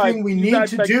have one thing we need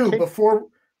to do before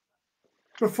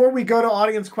we go to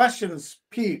audience questions.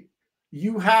 Pete,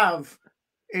 you have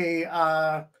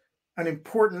an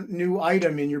important new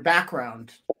item in your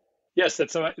background. Yes,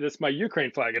 that's my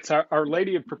Ukraine flag. It's Our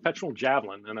Lady of Perpetual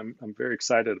Javelin, and I'm very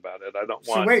excited about it. I don't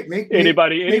want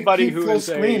anybody who is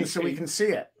screen so we can see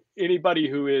it. Anybody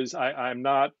who is, I'm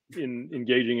not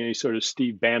engaging any sort of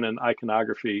Steve Bannon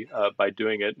iconography by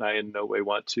doing it, and I in no way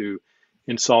want to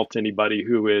insult anybody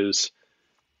who is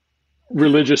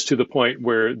religious to the point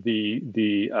where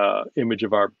the image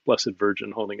of our Blessed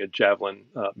Virgin holding a javelin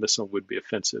missile would be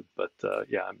offensive. But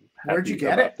yeah, I'm happy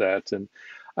about that. And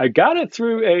I got it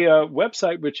through a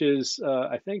website, which is,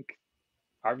 I think,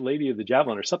 Our Lady of the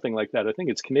Javelin or something like that. I think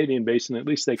it's Canadian based, and at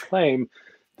least they claim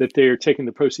that they are taking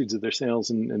the proceeds of their sales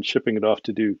and shipping it off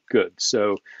to do good.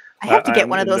 So I have to get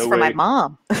one of those for my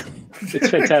mom. It's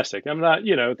fantastic. I'm not,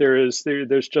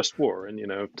 there's just war,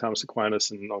 and Thomas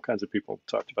Aquinas and all kinds of people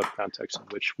talked about the context in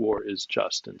which war is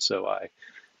just, and so I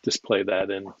display that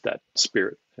in that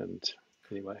spirit. And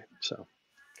anyway, so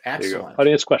excellent. There you go.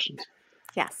 Audience questions.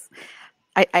 Yes.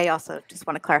 I also just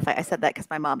want to clarify. I said that because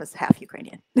my mom is half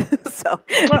Ukrainian. So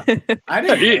I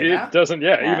didn't. It doesn't.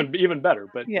 Yeah, even better.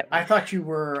 But yeah. I thought you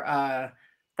were.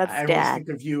 That's I Dad. always think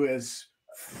of you as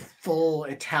full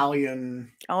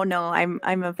Italian. Oh no, I'm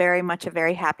a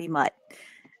very happy mutt.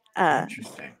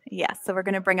 Interesting. Yeah, so we're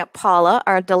going to bring up Paula,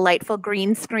 our delightful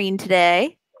green screen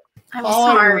today. I'm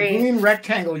Paula, sorry. your green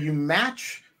rectangle, you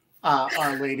match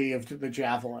Our Lady of the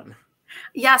Javelin.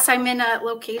 Yes, I'm in a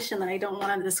location that I don't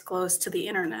want to disclose to the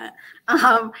internet.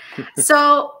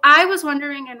 So I was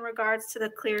wondering, in regards to the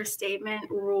clear statement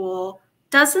rule,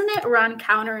 doesn't it run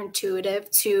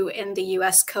counterintuitive to in the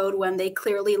US code when they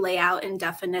clearly lay out in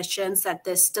definitions that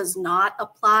this does not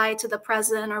apply to the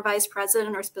president or vice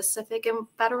president or specific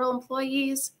federal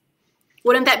employees?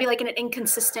 Wouldn't that be like an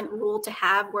inconsistent rule to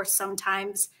have, where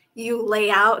sometimes you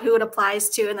lay out who it applies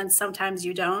to and then sometimes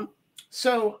you don't?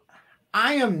 So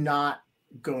I am not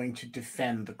going to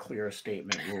defend the clear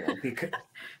statement rule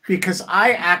because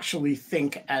I actually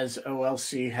think, as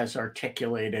OLC has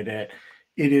articulated it,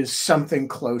 it is something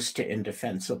close to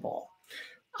indefensible,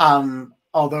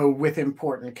 although with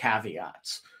important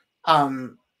caveats.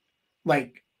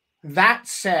 Like, that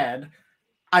said,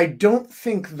 I don't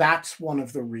think that's one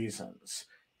of the reasons.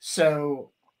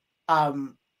 So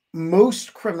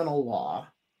most criminal law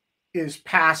is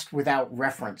passed without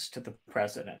reference to the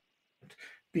president,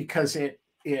 because it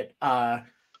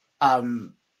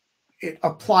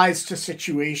applies to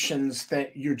situations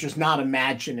that you're just not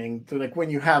imagining. Like when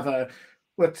you have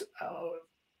let's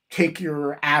take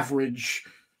your average,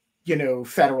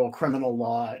 federal criminal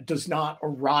law. It does not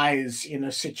arise in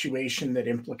a situation that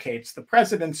implicates the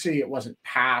presidency. It wasn't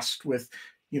passed with,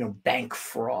 bank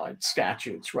fraud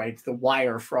statutes, right? The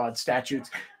wire fraud statutes.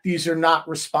 These are not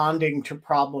responding to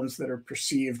problems that are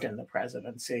perceived in the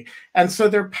presidency. And so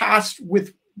they're passed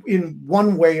in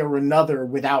one way or another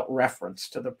without reference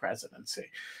to the presidency.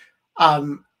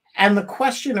 And the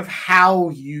question of how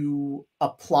you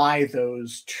apply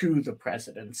those to the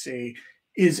presidency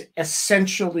is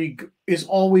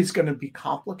always going to be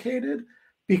complicated,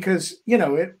 because,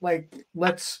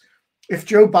 if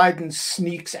Joe Biden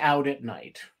sneaks out at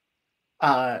night,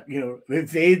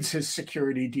 evades his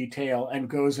security detail and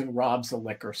goes and robs a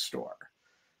liquor store,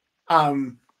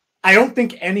 I don't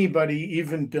think anybody,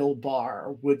 even Bill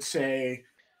Barr, would say,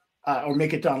 or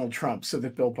make it Donald Trump so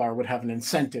that Bill Barr would have an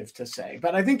incentive to say.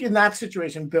 But I think in that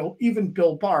situation, even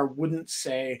Bill Barr wouldn't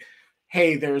say,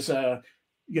 hey, there's the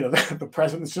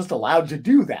president's just allowed to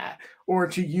do that. Or,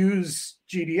 to use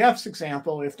GDF's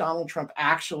example, if Donald Trump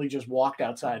actually just walked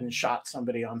outside and shot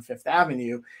somebody on Fifth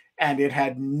Avenue and it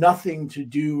had nothing to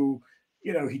do,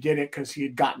 he did it because he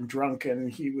had gotten drunk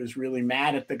and he was really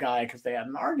mad at the guy because they had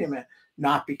an argument,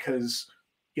 not because,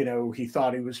 he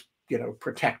thought he was,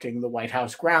 protecting the White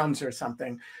House grounds or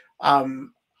something. I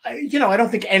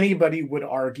don't think anybody would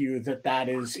argue that that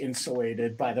is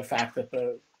insulated by the fact that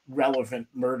the relevant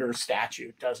murder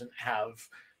statute doesn't have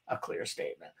a clear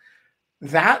statement.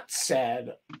 That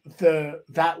said,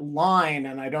 that line,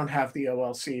 and I don't have the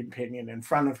OLC opinion in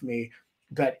front of me,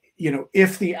 but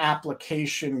if the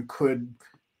application could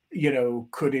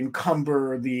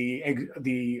encumber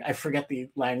the I forget the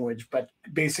language, but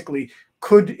basically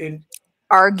could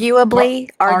arguably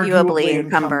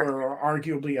encumber or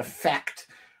arguably affect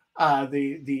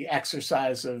the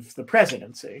exercise of the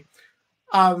presidency.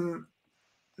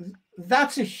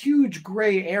 That's a huge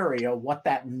gray area, what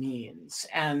that means.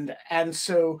 And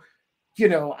so,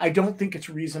 I don't think it's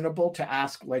reasonable to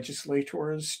ask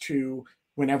legislators to,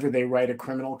 whenever they write a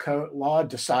criminal code law,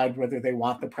 decide whether they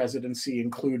want the presidency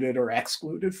included or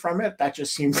excluded from it. That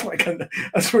just seems like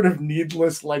a sort of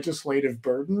needless legislative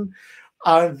burden.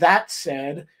 That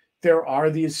said, there are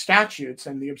these statutes,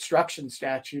 and the obstruction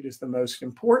statute is the most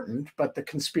important, but the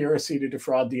conspiracy to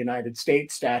defraud the United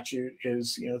States statute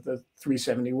is, the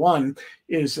 371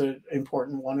 is an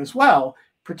important one as well,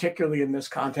 particularly in this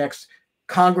context.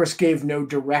 Congress gave no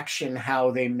direction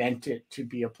how they meant it to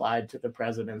be applied to the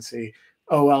presidency.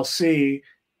 OLC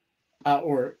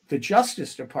or the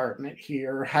Justice Department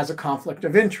here has a conflict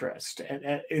of interest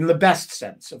in the best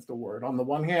sense of the word. On the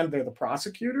one hand, they're the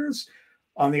prosecutors.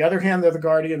 On the other hand, they're the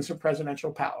guardians of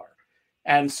presidential power.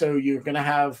 And so you're going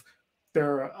to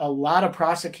there are a lot of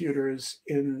prosecutors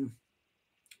in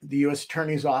the U.S.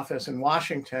 Attorney's Office in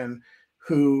Washington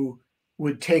who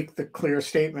would take the clear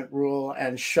statement rule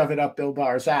and shove it up Bill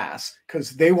Barr's ass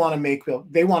because they want to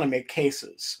make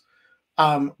cases.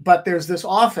 But there's this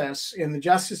office in the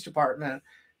Justice Department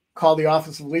called the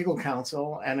Office of Legal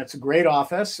Counsel, and it's a great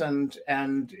office, and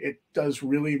it does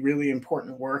really, really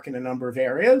important work in a number of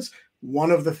areas.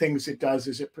 One of the things it does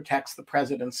is it protects the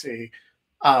presidency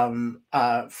from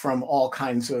all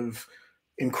kinds of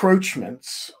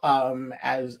encroachments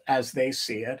as they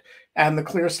see it. And the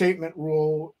clear statement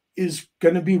rule is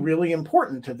going to be really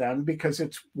important to them because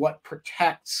it's what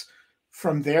protects,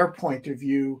 from their point of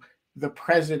view, the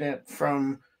president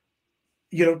from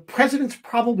presidents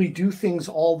probably do things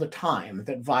all the time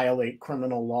that violate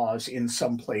criminal laws in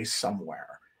some place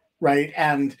somewhere, right?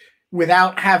 And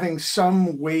without having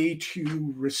some way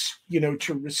to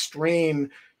restrain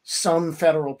some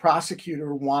federal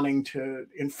prosecutor wanting to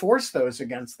enforce those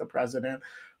against the president,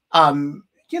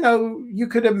 you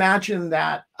could imagine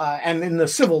that, and in the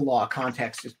civil law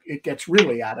context, it gets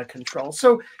really out of control.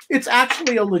 So it's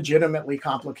actually a legitimately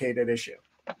complicated issue.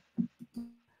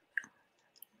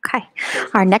 Okay.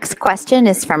 Our next question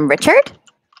is from Richard.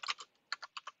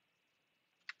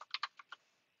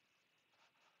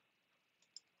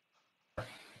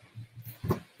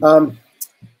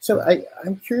 So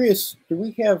I'm curious, do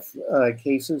we have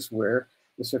cases where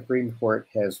the Supreme Court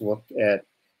has looked at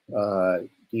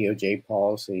DOJ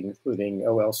policy, including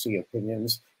OLC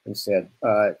opinions, and said,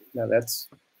 no, that's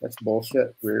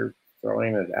bullshit, we're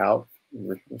throwing it out,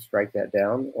 we're going to strike that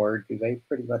down? Or do they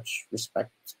pretty much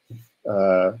respect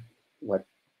what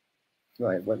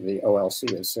the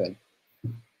OLC has said?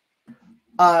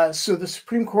 So the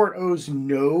Supreme Court owes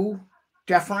no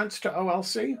deference to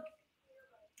OLC.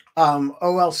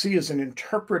 OLC is an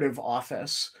interpretive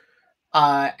office,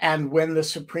 and when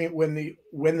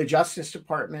the Justice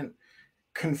Department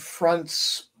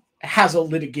has a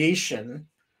litigation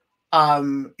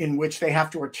in which they have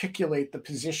to articulate the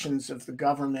positions of the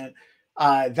government,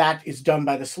 that is done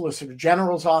by the Solicitor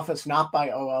General's office, not by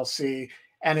OLC,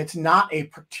 and it's not a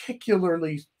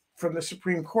particularly, from the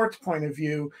Supreme Court's point of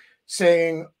view,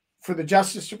 saying for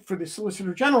the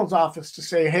Solicitor General's office to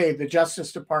say, hey, the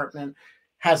Justice Department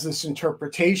has this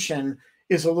interpretation,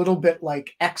 is a little bit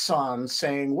like Exxon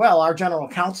saying, well, our general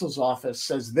counsel's office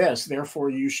says this, therefore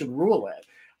you should rule it.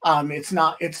 It's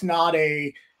not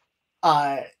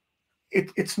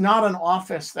an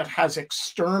office that has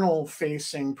external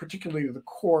facing, particularly the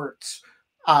courts,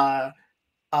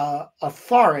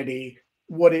 authority.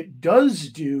 What it does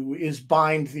do is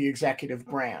bind the executive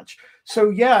branch.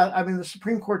 So yeah, I mean, the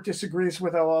Supreme Court disagrees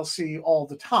with OLC all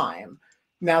the time.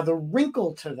 Now, the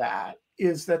wrinkle to that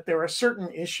is that there are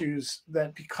certain issues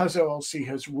that, because OLC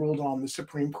has ruled on, the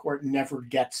Supreme Court never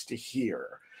gets to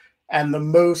hear. And the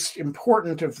most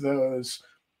important of those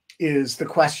is the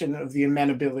question of the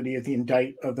amenability of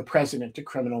the president to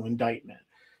criminal indictment.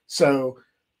 So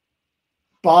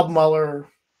Bob Mueller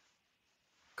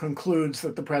concludes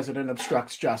that the president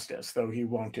obstructs justice, though he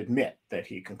won't admit that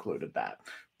he concluded that,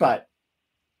 but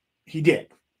he did.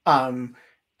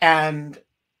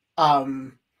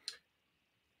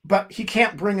 But he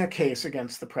can't bring a case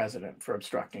against the president for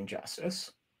obstructing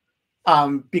justice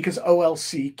because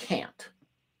OLC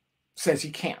says he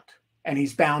can't, and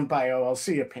he's bound by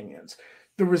OLC opinions.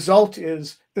 The result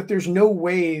is that there's no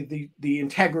way the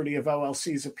integrity of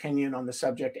OLC's opinion on the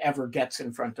subject ever gets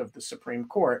in front of the Supreme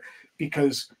Court,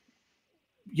 because,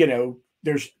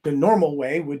 there's the normal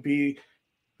way would be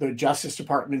the Justice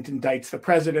Department indicts the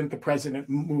president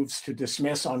moves to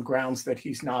dismiss on grounds that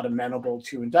he's not amenable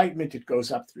to indictment. It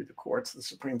goes up through the courts. The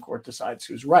Supreme Court decides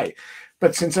who's right.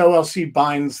 But since OLC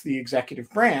binds the executive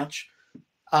branch,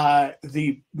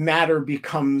 the matter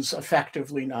becomes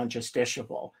effectively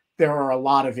non-justiciable. There are a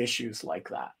lot of issues like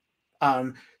that.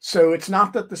 So it's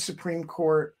not that the Supreme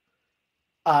Court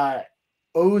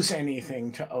owes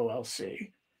anything to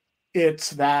OLC.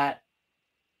 It's that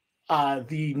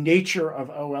the nature of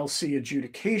OLC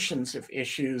adjudications of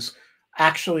issues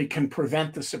actually can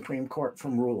prevent the Supreme Court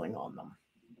from ruling on them.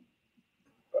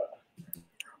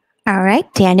 All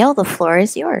right, Daniel, the floor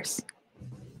is yours.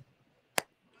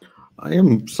 I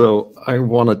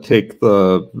want to take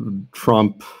the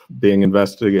Trump being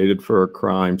investigated for a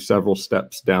crime several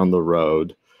steps down the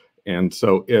road. And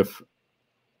so if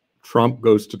Trump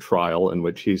goes to trial in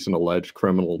which he's an alleged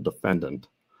criminal defendant,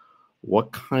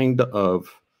 what kind of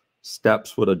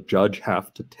steps would a judge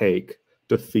have to take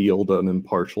to field an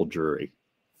impartial jury?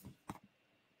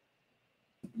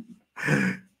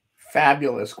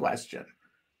 Fabulous question.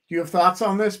 Do you have thoughts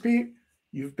on this, Pete?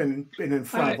 You've been in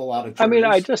front of a lot of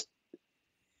juries.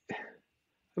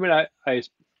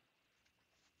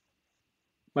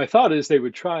 My thought is they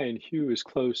would try and hew as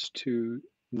close to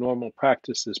normal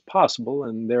practice as possible,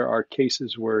 and there are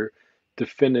cases where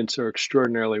defendants are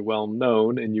extraordinarily well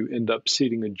known, and you end up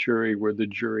seating a jury where the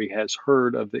jury has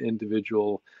heard of the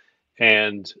individual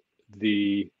and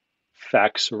the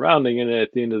facts surrounding it. And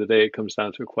at the end of the day, it comes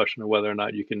down to a question of whether or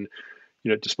not you can,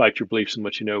 despite your beliefs and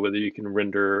what you know, whether you can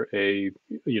render a,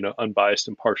 unbiased,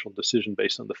 impartial decision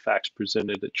based on the facts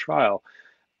presented at trial.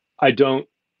 I don't,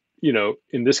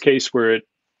 in this case where it,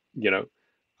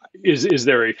 is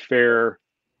there a fair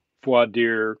voir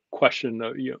dire question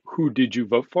of, who did you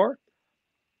vote for?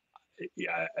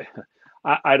 Yeah,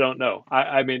 I don't know.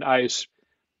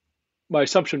 my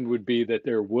assumption would be that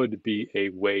there would be a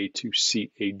way to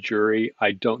seat a jury.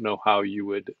 I don't know how you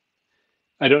would,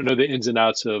 I don't know the ins and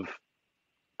outs of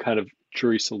kind of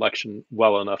jury selection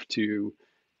well enough to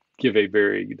give a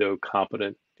very, though,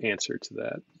 competent answer to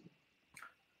that.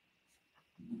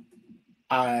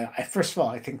 First of all,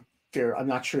 I think I'm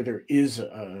not sure there is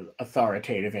an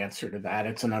authoritative answer to that.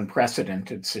 It's an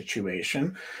unprecedented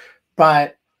situation,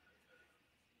 but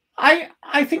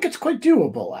I think it's quite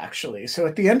doable, actually. So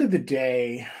at the end of the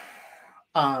day,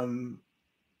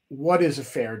 what is a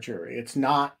fair jury? It's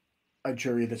not a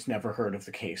jury that's never heard of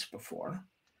the case before.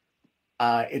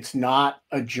 It's not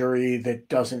a jury that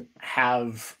doesn't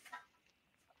have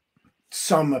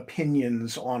some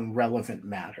opinions on relevant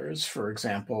matters. For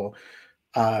example,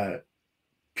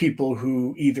 people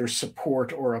who either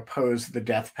support or oppose the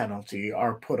death penalty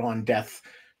are put on death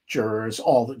juries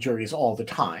all the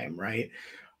time, right?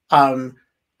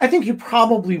 I think you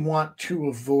probably want to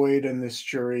avoid in this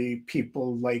jury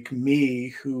people like me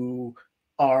who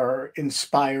are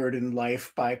inspired in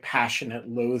life by passionate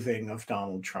loathing of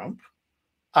Donald Trump.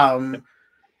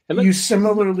 You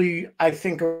similarly, I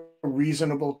think, a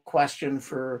reasonable question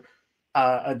for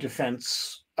a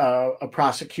defense, a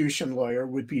prosecution lawyer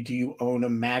would be, do you own a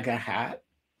MAGA hat?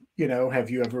 You know, have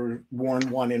you ever worn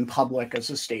one in public as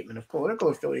a statement of political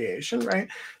affiliation, right?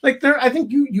 Like I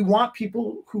think you want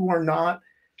people who are not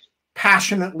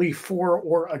passionately for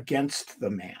or against the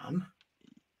man.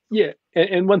 Yeah.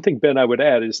 And one thing, Ben, I would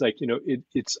add is, like, you know,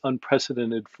 it's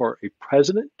unprecedented for a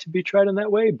president to be tried in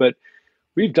that way, but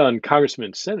we've done congressmen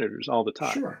and senators all the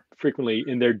time, Sure, frequently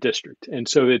in their district. And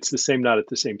so it's the same, not at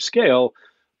the same scale,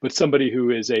 but somebody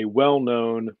who is a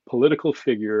well-known political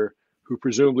figure who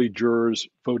presumably jurors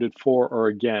voted for or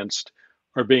against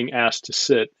are being asked to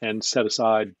sit and set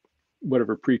aside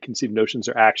whatever preconceived notions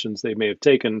or actions they may have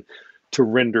taken to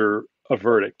render a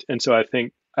verdict. And so I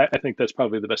think that's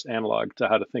probably the best analog to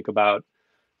how to think about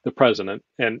the president,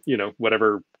 and, you know,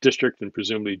 whatever district, and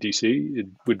presumably DC, it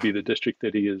would be the district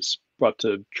that he is brought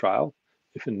to trial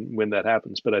if and when that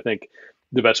happens. But I think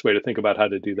the best way to think about how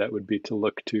to do that would be to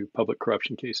look to public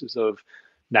corruption cases of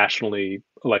nationally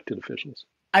elected officials.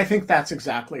 I think that's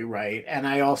exactly right. And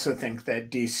I also think that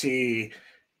DC,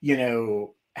 you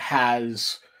know,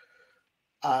 has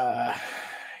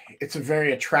it's a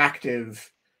very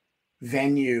attractive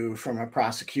venue from a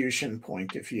prosecution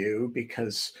point of view,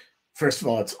 because first of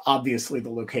all, it's obviously the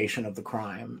location of the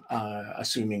crime.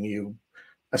 Assuming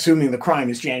the crime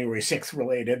is January 6th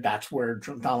related, that's where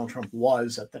Donald Trump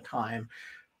was at the time.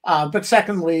 But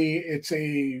secondly, it's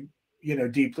a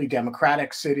deeply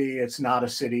democratic city. It's not a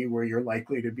city where you're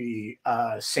likely to be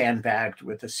sandbagged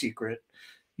with a secret,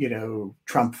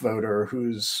 Trump voter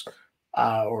who's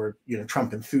or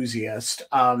Trump enthusiast.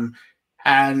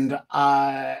 And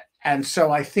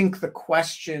so I think the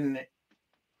question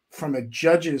from a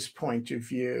judge's point of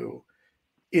view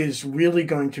is really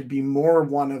going to be more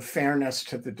one of fairness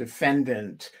to the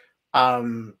defendant.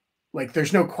 Like,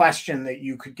 there's no question that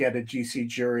you could get a DC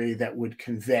jury that would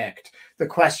convict. The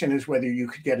question is whether you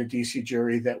could get a DC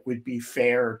jury that would be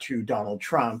fair to Donald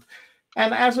Trump.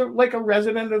 And as a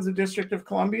resident of the District of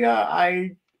Columbia,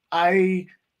 I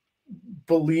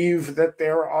believe that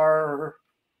there are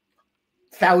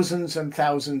thousands and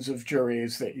thousands of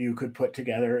juries that you could put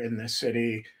together in this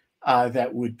city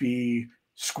that would be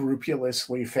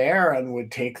scrupulously fair and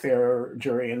would take their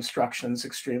jury instructions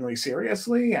extremely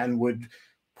seriously and would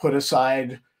put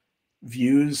aside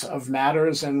views of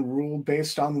matters and rule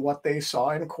based on what they saw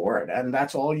in court. And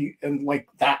that's all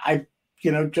I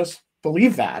just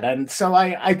believe that. And so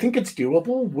I think it's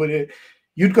doable.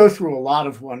 You'd go through a lot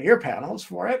of voir panels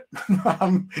for it.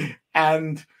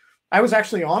 And I was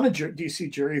actually on a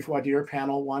DC jury voir dire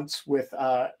panel once with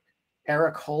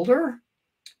Eric Holder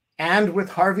and with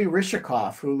Harvey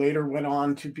Rishikoff, who later went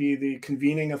on to be the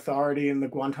convening authority in the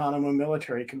Guantanamo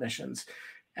military commissions.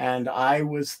 And I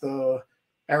was the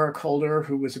Eric Holder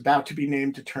who was about to be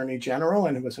named Attorney General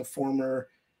and who was a former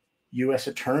U.S.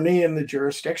 attorney in the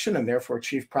jurisdiction and therefore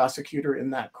chief prosecutor in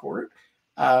that court.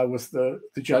 The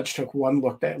judge took one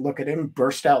look at him,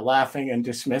 burst out laughing, and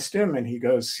dismissed him. And he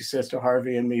says to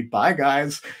Harvey and me, "Bye,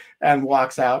 guys," and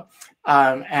walks out.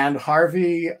 And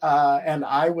Harvey and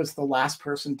I was the last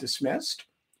person dismissed,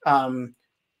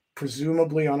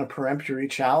 presumably on a peremptory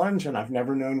challenge. And I've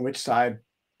never known which side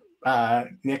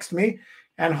nixed me.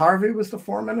 And Harvey was the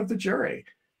foreman of the jury.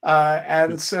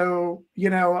 And so,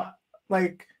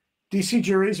 DC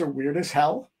juries are weird as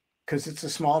hell because it's a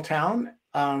small town.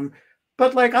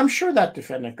 But I'm sure that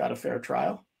defendant got a fair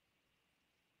trial.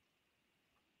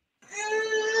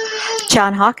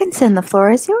 John Hawkinson, the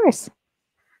floor is yours.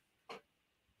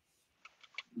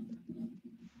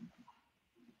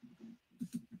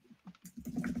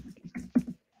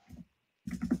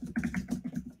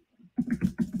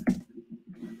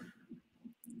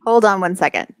 Hold on one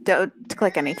second. Don't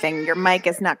click anything. Your mic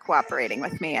is not cooperating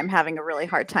with me. I'm having a really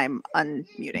hard time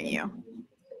unmuting you.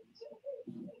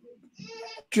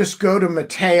 Just go to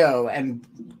Matteo and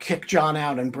kick John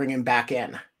out and bring him back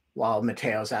in while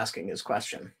Matteo's asking his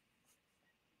question.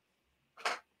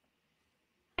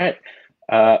 All right.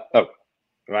 Oh,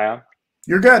 am I on?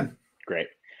 You're good. Great.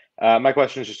 My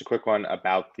question is just a quick one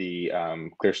about the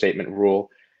clear statement rule.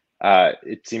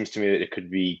 It seems to me that it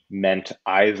could be meant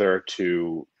either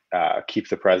to keep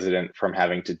the president from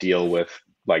having to deal with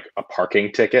like a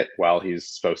parking ticket while he's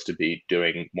supposed to be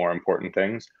doing more important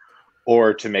things,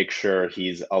 or to make sure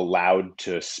he's allowed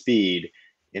to speed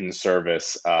in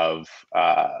service of,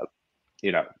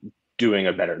 doing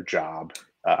a better job.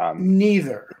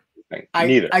 Neither.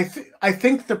 Neither. I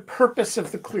think the purpose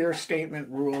of the clear statement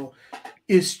rule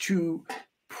is to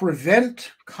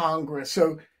prevent Congress.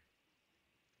 So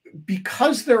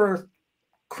because there are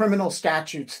criminal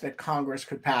statutes that Congress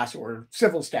could pass or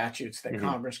civil statutes that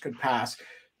Congress could pass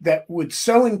that would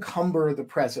so encumber the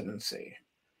presidency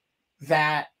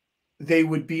that they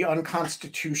would be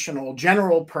unconstitutional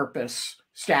general purpose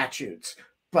statutes,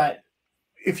 but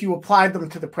if you applied them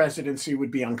to the presidency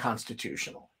would be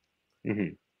unconstitutional.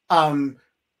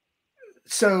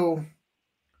 So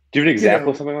do you have an example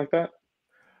of something like that?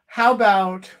 How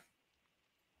about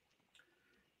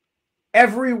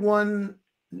everyone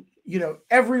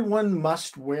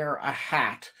must wear a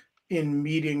hat in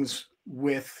meetings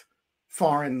with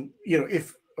foreign,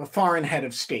 if a foreign head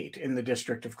of state in the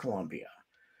District of Columbia.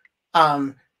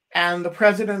 And the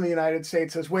president of the United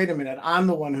States says, wait a minute, I'm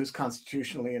the one who's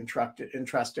constitutionally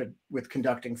entrusted with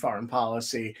conducting foreign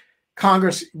policy.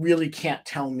 Congress really can't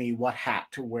tell me what hat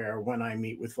to wear when I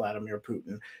meet with Vladimir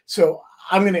Putin. So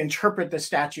I'm going to interpret the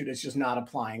statute as just not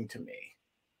applying to me,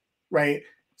 right?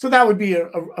 So that would be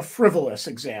a frivolous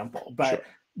example, but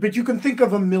you can think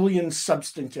of a million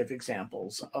substantive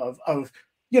examples of a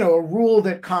rule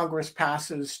that Congress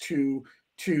passes to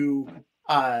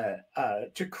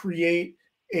create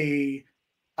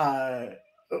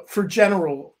for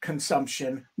general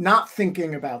consumption, not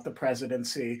thinking about the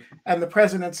presidency. And the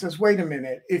president says, wait a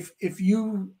minute, if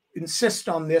you insist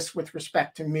on this with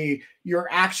respect to me, you're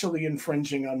actually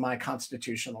infringing on my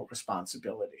constitutional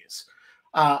responsibilities.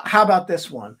 How about this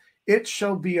one? It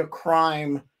shall be a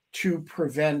crime to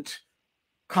prevent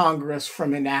Congress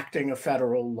from enacting a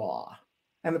federal law.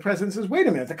 And the president says, wait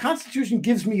a minute, the Constitution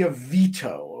gives me a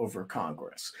veto over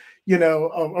Congress,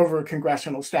 over a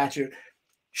congressional statute.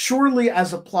 Surely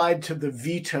as applied to the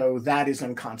veto, that is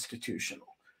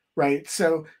unconstitutional, right?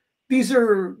 So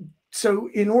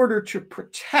in order to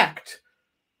protect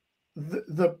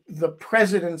the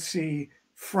presidency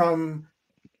from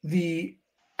the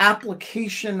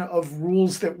application of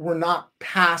rules that were not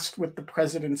passed with the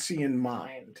presidency in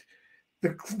mind,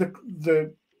 the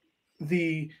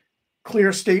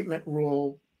clear statement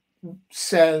rule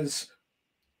says,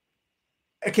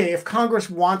 okay, if Congress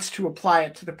wants to apply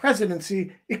it to the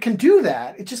presidency, it can do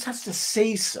that. It just has to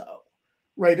say so,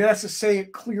 right? It has to say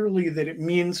it clearly that it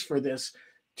means for this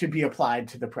to be applied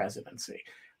to the presidency.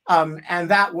 And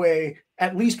that way,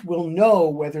 at least we'll know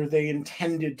whether they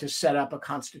intended to set up a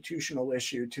constitutional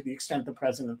issue to the extent the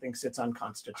president thinks it's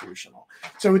unconstitutional.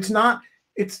 So it's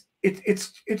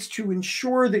to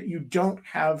ensure that you don't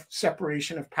have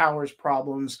separation of powers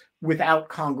problems without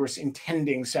Congress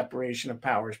intending separation of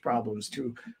powers problems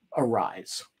to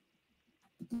arise.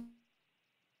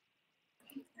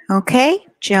 Okay,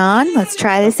 John, let's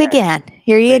try this again.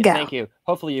 Here you go. Thank you.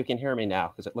 Hopefully you can hear me now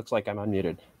because it looks like I'm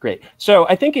unmuted. Great. So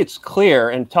I think it's clear,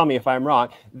 and tell me if I'm wrong,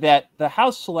 that the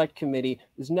House Select Committee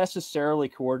is necessarily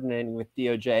coordinating with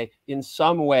DOJ in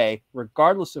some way,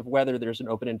 regardless of whether there's an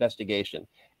open investigation.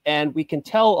 And we can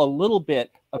tell a little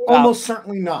bit about... Almost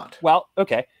certainly not. Well,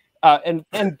 okay. And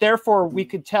therefore, we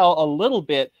could tell a little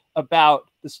bit about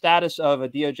the status of a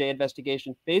DOJ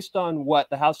investigation based on what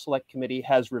the House Select Committee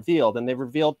has revealed. And they've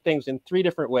revealed things in three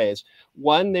different ways.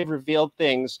 One, they've revealed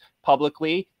things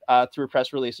publicly through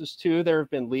press releases. Two, there have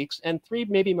been leaks. And three,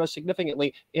 maybe most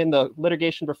significantly, in the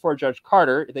litigation before Judge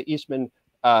Carter, the Eastman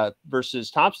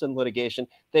versus Thompson litigation,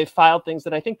 they filed things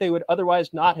that I think they would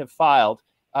otherwise not have filed,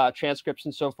 transcripts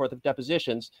and so forth of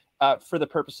depositions, for the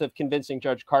purpose of convincing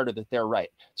Judge Carter that they're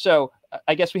right. So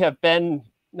I guess we have Ben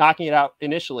knocking it out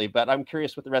initially, but I'm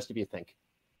curious what the rest of you think.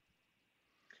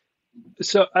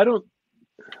 So I'm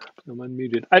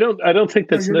unmuted. I don't think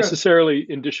that's necessarily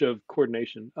indicia of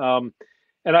coordination. And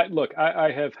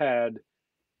I have had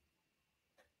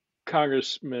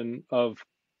congressmen of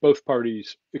both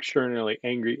parties extraordinarily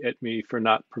angry at me for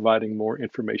not providing more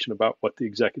information about what the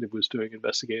executive was doing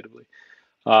investigatively.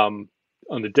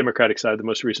 on the Democratic side, the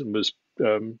most recent was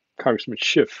Congressman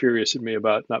Schiff furious at me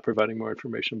about not providing more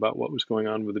information about what was going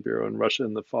on with the Bureau in Russia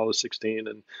in the fall of 16.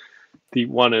 And the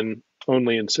one and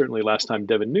only, and certainly last time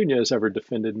Devin Nunes ever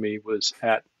defended me was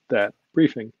at that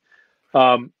briefing.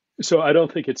 So I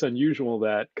don't think it's unusual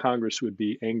that Congress would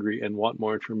be angry and want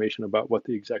more information about what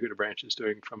the executive branch is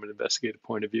doing from an investigative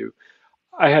point of view.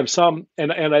 I have some,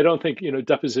 and I don't think,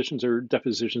 depositions are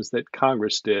depositions that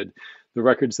Congress did. The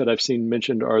records that I've seen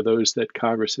mentioned are those that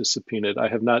Congress has subpoenaed. I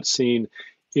have not seen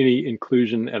any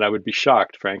inclusion, and I would be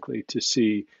shocked, frankly, to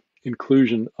see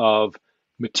inclusion of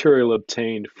material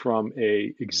obtained from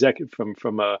a executive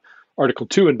from a Article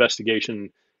 2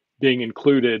 investigation being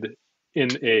included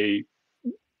in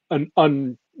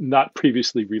an not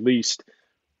previously released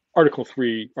Article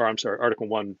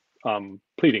 1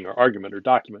 pleading or argument or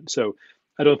document. So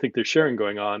I don't think there's sharing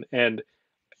going on. And,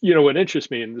 what interests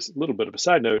me, and this is a little bit of a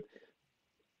side note,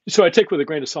 so I take with a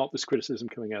grain of salt this criticism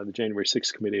coming out of the January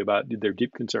 6th committee about their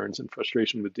deep concerns and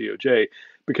frustration with DOJ,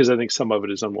 because I think some of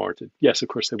it is unwarranted. Yes, of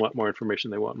course, they want more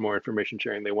information. They want more information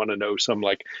sharing. They want to know some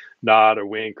nod or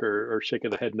wink or shake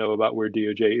of the head no about where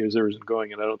DOJ is or isn't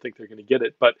going, and I don't think they're going to get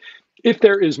it. But if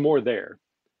there is more there,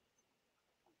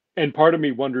 and part of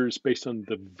me wonders, based on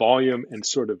the volume and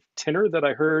sort of tenor that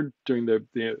I heard during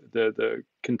the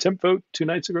contempt vote 2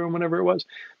 nights ago, or whenever it was,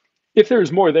 if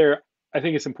there's more there, I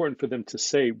think it's important for them to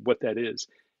say what that is.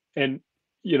 And,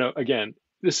 again,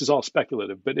 this is all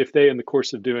speculative, but if they, in the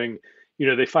course of doing,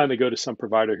 they finally go to some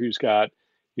provider who's got,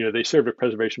 they served a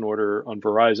preservation order on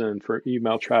Verizon for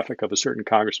email traffic of a certain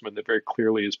congressman that very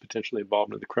clearly is potentially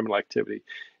involved in the criminal activity.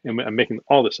 And I'm making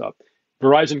all this up.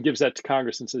 Verizon gives that to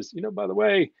Congress and says, by the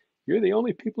way, you're the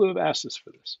only people who have asked us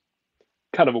for this.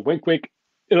 Kind of a wink, wink.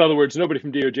 In other words, nobody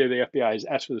from DOJ, the FBI has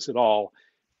asked for this at all.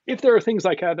 If there are things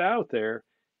like that out there,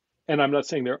 and I'm not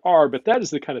saying there are, but that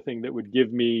is the kind of thing that would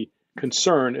give me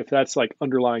concern if that's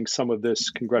underlying some of this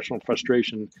congressional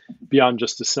frustration beyond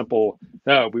just a simple,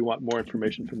 we want more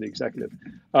information from the executive.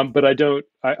 But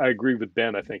I agree with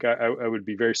Ben. I think I would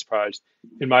be very surprised,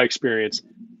 in my experience,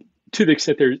 to the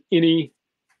extent there's any,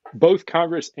 both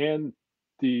Congress and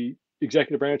the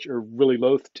executive branch are really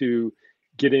loath to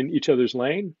get in each other's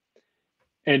lane.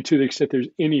 And to the extent there's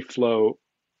any flow,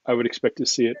 I would expect to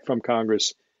see it from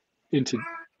Congress into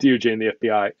DOJ and the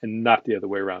FBI, and not the other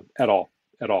way around at all.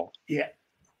 Yeah,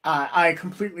 I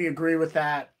completely agree with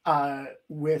that.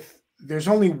 There's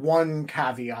only one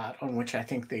caveat on which I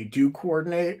think they do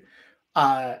coordinate,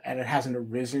 and it hasn't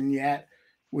arisen yet,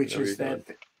 which is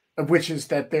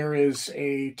that there is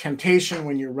a temptation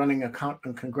when you're running a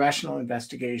congressional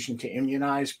investigation to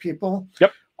immunize people.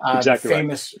 Yep. Exactly.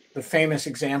 The famous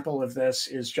example of this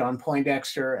is John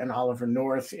Poindexter and Oliver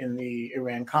North in the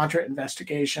Iran-Contra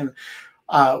investigation.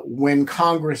 When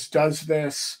Congress does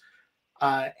this,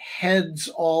 heads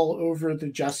all over the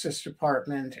Justice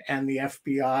Department and the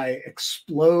FBI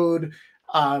explode,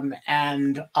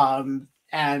 and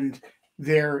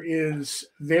there is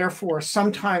therefore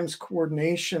sometimes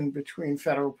coordination between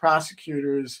federal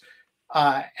prosecutors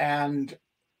and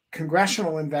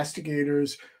congressional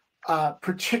investigators,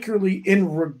 particularly in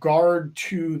regard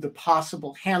to the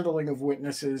possible handling of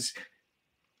witnesses,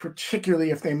 particularly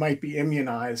if they might be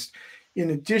immunized.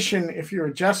 In addition, if you're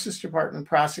a Justice Department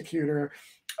prosecutor,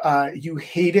 you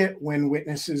hate it when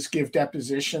witnesses give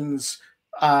depositions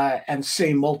and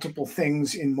say multiple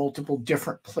things in multiple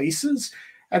different places.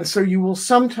 And so you will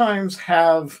sometimes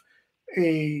have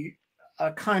a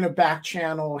kind of back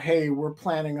channel, hey, we're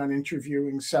planning on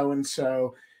interviewing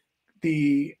so-and-so.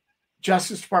 The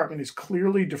Justice Department is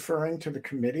clearly deferring to the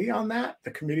committee on that.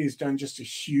 The committee has done just a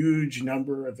huge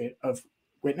number of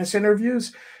witness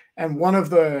interviews. And one of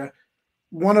the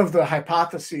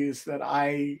hypotheses that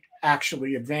I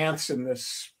actually advance in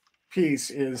this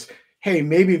piece is, hey,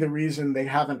 maybe the reason they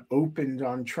haven't opened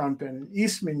on Trump and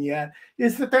Eastman yet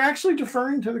is that they're actually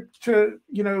deferring to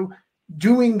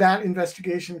doing that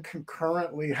investigation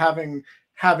concurrently, having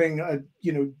a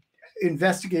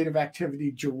investigative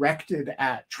activity directed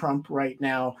at Trump right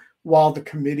now while the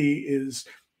committee is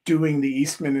doing the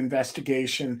Eastman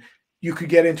investigation. You could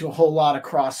get into a whole lot of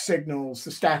cross signals.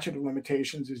 The statute of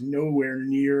limitations is nowhere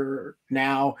near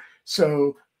now.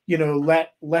 So,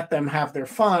 let them have their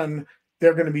fun.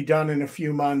 They're going to be done in a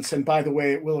few months. And by the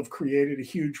way, it will have created a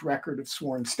huge record of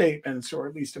sworn statements, or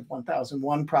at least of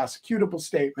 1001 prosecutable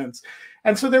statements.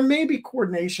 And so there may be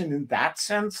coordination in that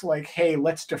sense, like, hey,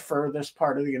 let's defer this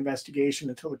part of the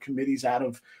investigation until the committee's out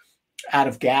of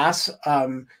gas.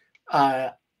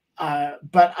 But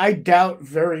I doubt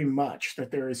very much that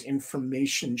there is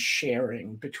information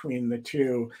sharing between the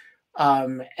two.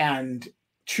 And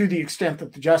to the extent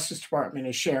that the Justice Department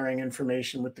is sharing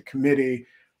information with the committee,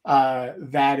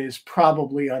 that is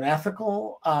probably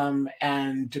unethical,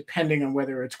 and depending on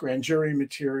whether it's grand jury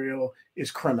material,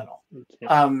 is criminal.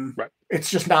 Right. It's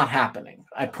just not happening,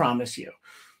 I promise you.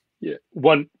 Yeah,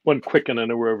 one quick, and I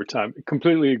know we're over time.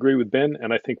 Completely agree with Ben,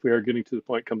 and I think we are getting to the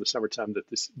point come the summertime that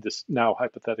this now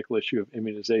hypothetical issue of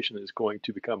immunization is going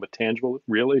to become a tangible,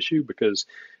 real issue, because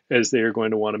as they are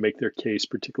going to want to make their case,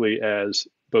 particularly as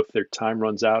both their time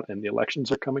runs out and the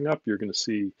elections are coming up, you're going to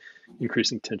see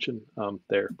increasing tension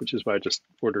there, which is why I just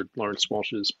ordered Lawrence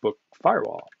Walsh's book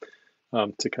Firewall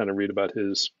to kind of read about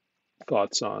his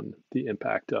thoughts on the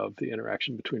impact of the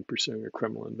interaction between pursuing a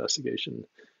criminal investigation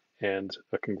and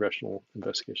a congressional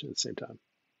investigation at the same time.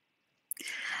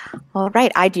 All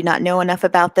right. I do not know enough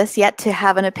about this yet to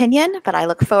have an opinion, but I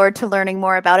look forward to learning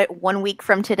more about it 1 week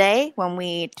from today when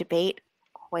we debate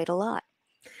quite a lot.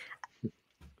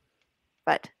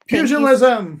 But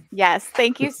pugilism. Yes.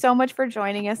 Thank you so much for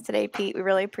joining us today, Pete. We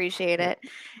really appreciate it.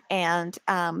 And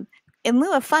in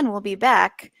lieu of fun, we'll be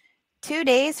back 2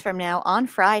 days from now on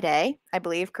Friday, I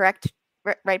believe. Correct?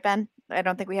 Right, Ben? I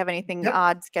don't think we have anything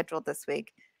odd scheduled this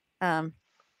week.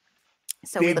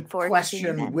 So we look forward to seeing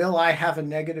you then. Will I have a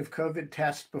negative COVID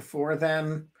test before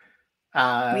then?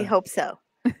 We hope so.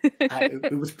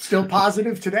 It was still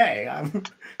positive today.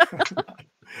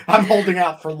 I'm holding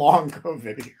out for long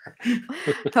COVID here.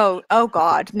 Oh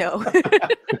God, no.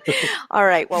 All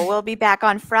right. Well, we'll be back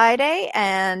on Friday,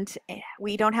 and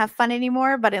we don't have fun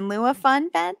anymore, but in lieu of fun,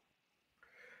 Ben?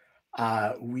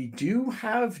 We do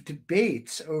have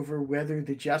debates over whether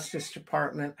the Justice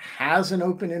Department has an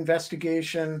open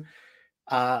investigation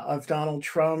of Donald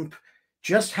Trump,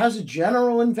 just has a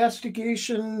general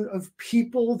investigation of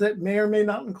people that may or may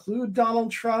not include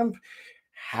Donald Trump,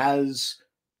 has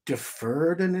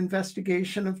deferred an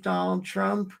investigation of Donald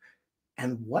Trump,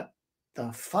 and what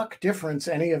the fuck difference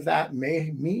any of that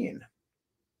may mean.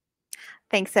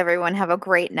 Thanks, everyone. Have a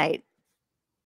great night.